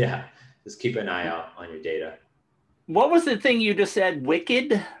 So just keep an eye out on your data. What was the thing you just said?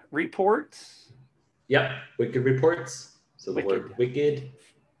 Wicked Reports? Yep, Wicked Reports. So the word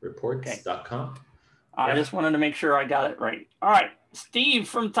wickedreports.com. I just wanted to make sure I got it right. All right. Steve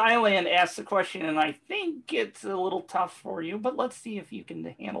from Thailand asked the question, and I think it's a little tough for you, but let's see if you can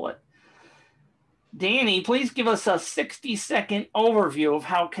handle it. Danny, please give us a 60-second overview of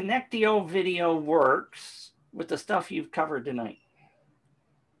how Connectio video works with the stuff you've covered tonight.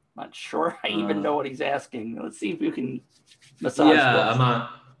 Not sure I even know what he's asking. Let's see if you can massage this.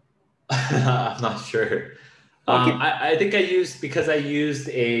 I'm not sure. Okay. I think I used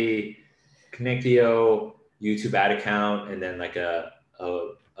a Connectio YouTube ad account and then like a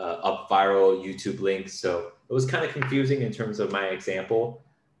UpViral YouTube link. So it was kind of confusing in terms of my example,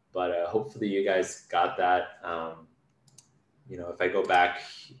 but hopefully you guys got that. If I go back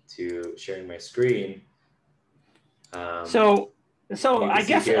to sharing my screen. So I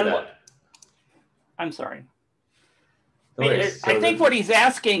guess I'm sorry. I think what he's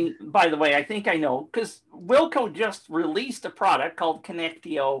asking, by the way, I think I know, because Wilco just released a product called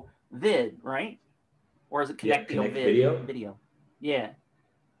Connectio Vid, right? Or is it Connectio Video? Video? Yeah.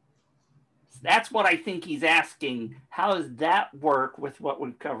 That's what I think he's asking. How does that work with what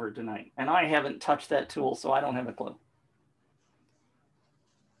we've covered tonight? And I haven't touched that tool, so I don't have a clue.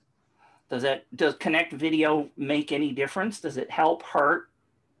 Does Connect Video make any difference? Does it help, hurt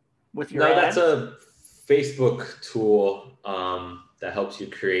with your ads? That's a Facebook tool that helps you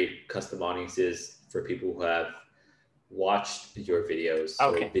create custom audiences for people who have watched your videos.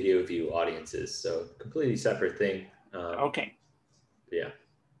 Okay. So video view audiences. So completely separate thing. Okay. Yeah.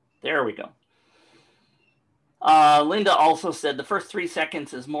 There we go. Linda also said the first 3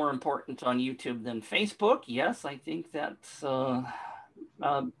 seconds is more important on YouTube than Facebook. Yes, I think that's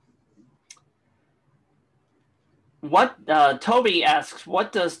what Toby asks,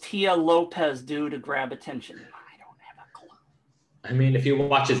 what does Tia Lopez do to grab attention? I don't have a clue. I mean, if you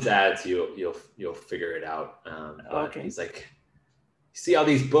watch his ads, you'll figure it out. But okay. He's like, see all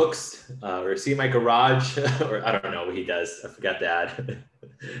these books, or see my garage, or I don't know what he does. I forgot the ad,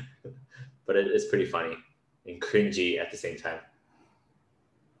 but it's pretty funny and cringy at the same time.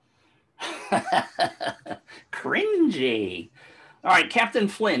 Cringy. All right, Captain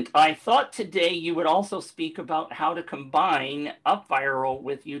Flint, I thought today you would also speak about how to combine UpViral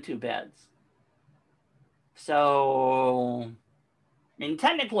with YouTube ads. So, I mean,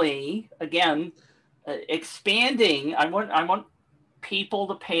 technically, again, expanding, I want people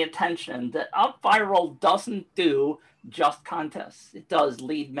to pay attention that UpViral doesn't do just contests. It does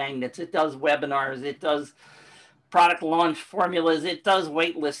lead magnets, it does webinars, it does product launch formulas, it does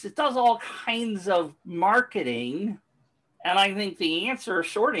wait lists, it does all kinds of marketing. And I think the answer,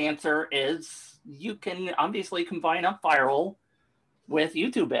 short answer, is you can obviously combine UpViral with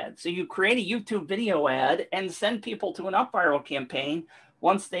YouTube ads. So you create a YouTube video ad and send people to an UpViral campaign.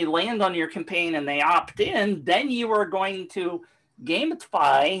 Once they land on your campaign and they opt in, then you are going to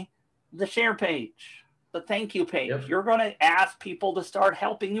gamify the share page, the thank you page. Yep. You're going to ask people to start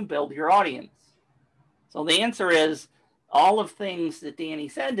helping you build your audience. So the answer is all of things that Danny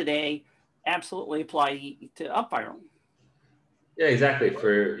said today absolutely apply to UpViral. Yeah, exactly.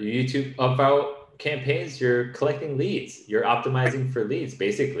 For YouTube UpViral campaigns, you're collecting leads. You're optimizing for leads.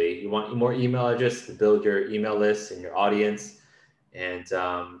 Basically, you want more email addresses to build your email list and your audience, and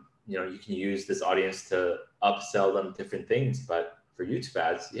you can use this audience to upsell them different things. But for YouTube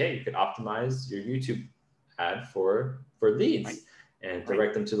ads, yeah, you can optimize your YouTube ad for leads and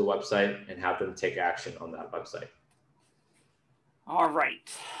direct them to the website and have them take action on that website. All right.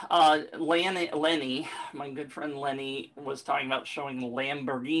 Lenny, my good friend Lenny, was talking about showing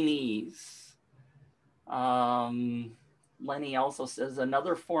Lamborghinis. Lenny also says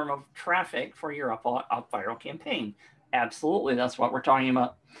another form of traffic for your UpViral campaign. Absolutely, that's what we're talking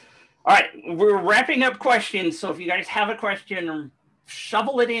about. All right, we're wrapping up questions. So if you guys have a question,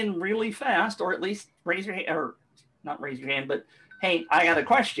 shovel it in really fast, or at least raise your hand, or not raise your hand, but hey, I got a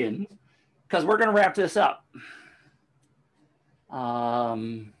question, because we're going to wrap this up.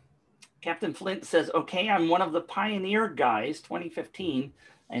 Captain Flint says, okay, I'm one of the pioneer guys, 2015.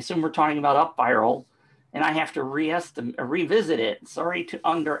 I assume we're talking about UpViral, and I have to revisit it. Sorry to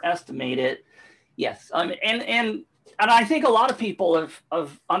underestimate it. Yes, and I think a lot of people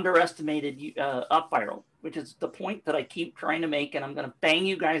have underestimated UpViral, which is the point that I keep trying to make, and I'm going to bang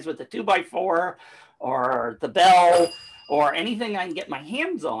you guys with the 2x4 or the bell or anything I can get my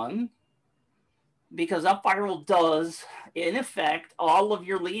hands on, because UpViral does, in effect, all of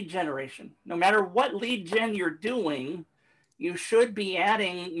your lead generation. No matter what lead gen you're doing, you should be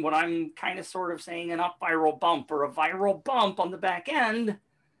adding what I'm kind of sort of saying an UpViral bump or a viral bump on the back end.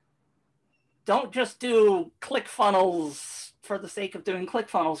 Don't just do ClickFunnels for the sake of doing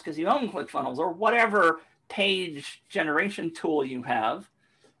ClickFunnels because you own ClickFunnels, or whatever page generation tool you have.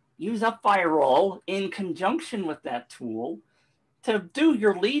 Use UpViral in conjunction with that tool to do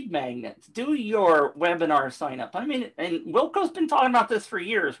your lead magnets, do your webinar sign up. I mean, and Wilco's been talking about this for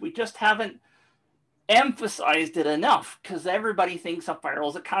years. We just haven't emphasized it enough because everybody thinks UpViral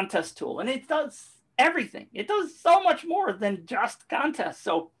is a contest tool, and it does everything. It does so much more than just contests.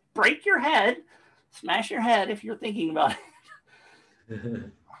 So break your head, smash your head if you're thinking about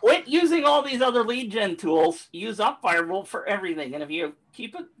it. Quit using all these other lead gen tools. Use UpViral for everything. And if you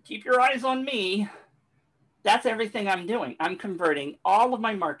keep your eyes on me, that's everything I'm doing. I'm converting all of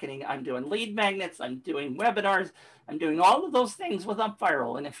my marketing. I'm doing lead magnets. I'm doing webinars. I'm doing all of those things with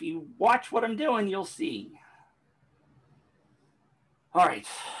UpViral. And if you watch what I'm doing, you'll see. All right.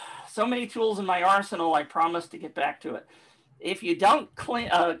 So many tools in my arsenal. I promise to get back to it. If you don't,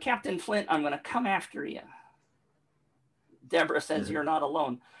 Captain Flint, I'm going to come after you. Deborah says you're not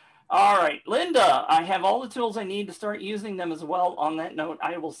alone. All right, Linda, I have all the tools I need to start using them as well. On that note,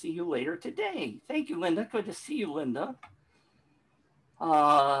 I will see you later today. Thank you, Linda. Good to see you, Linda.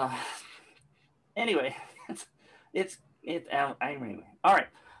 Anyway, anyway. All right.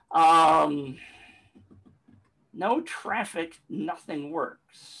 No traffic, nothing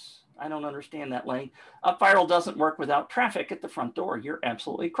works. I don't understand that, Lang. UpViral doesn't work without traffic at the front door. You're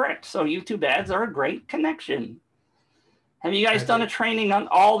absolutely correct. So YouTube ads are a great connection. Have you guys done a training on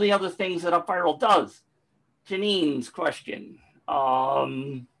all the other things that UpViral does? Janine's question.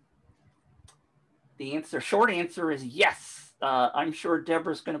 The short answer is yes. I'm sure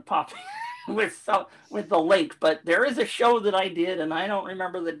Deborah's going to pop with the link, but there is a show that I did, and I don't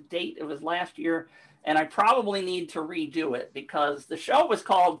remember the date. It was last year, and I probably need to redo it because the show was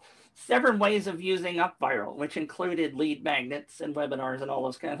called 7 Ways of Using UpViral, which included lead magnets and webinars and all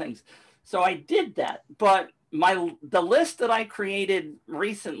those kind of things. So I did that, but the list that I created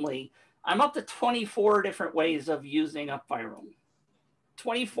recently, I'm up to 24 different ways of using UpViral.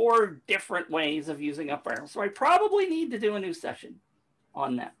 24 different ways of using UpViral. So I probably need to do a new session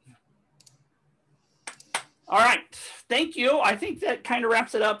on that. All right, thank you. I think that kind of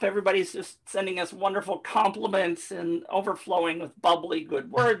wraps it up. Everybody's just sending us wonderful compliments and overflowing with bubbly good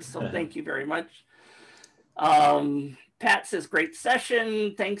words. So thank you very much. Pat says, great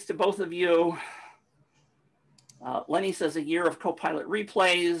session. Thanks to both of you. Lenny says, a year of Copilot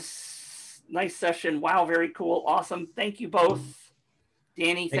replays. Nice session. Wow, very cool. Awesome. Thank you both.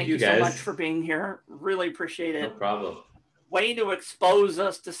 Danny, thank you so much for being here. Really appreciate it. No problem. Way to expose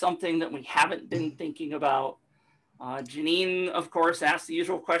us to something that we haven't been thinking about. Janine, of course, asked the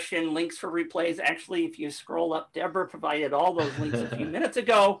usual question, links for replays. Actually, if you scroll up, Deborah provided all those links a few minutes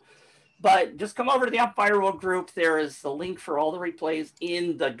ago. But just come over to the UpViral group. There is the link for all the replays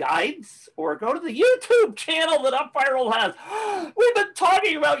in the guides, or go to the YouTube channel that UpViral has. We've been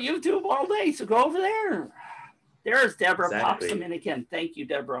talking about YouTube all day, so go over there. There's Deborah. Exactly. Pops them in again. Thank you,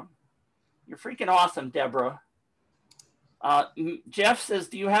 Deborah. You're freaking awesome, Deborah. Jeff says,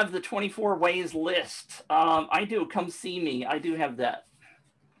 do you have the 24 ways list? I do. Come see me. I do have that.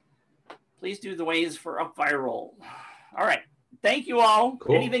 Please do the ways for UpViral. All right. Thank you all.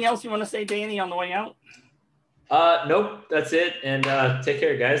 Cool. Anything else you want to say, Danny, on the way out? Nope. That's it. And take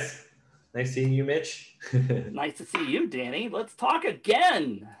care, guys. Nice seeing you, Mitch. Nice to see you, Danny. Let's talk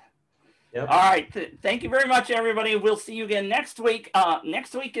again. Yep. All right. Thank you very much, everybody. We'll see you again next week.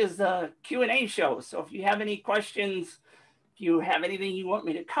 Next week is the Q&A show. So if you have any questions, if you have anything you want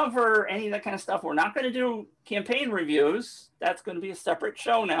me to cover, any of that kind of stuff, we're not going to do campaign reviews. That's going to be a separate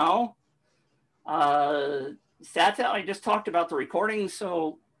show now. Sata, I just talked about the recording.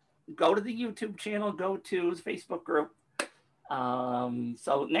 So go to the YouTube channel, go to the Facebook group.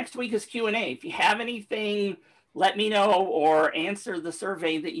 So next week is Q&A. If you have anything, let me know, or answer the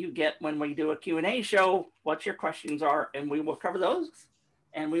survey that you get when we do a Q&A show, what your questions are, and we will cover those.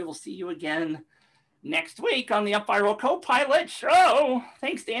 And we will see you again next week on the UpViral Copilot show.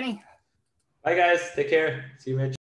 Thanks, Danny. Bye, guys. Take care. See you, Mitch.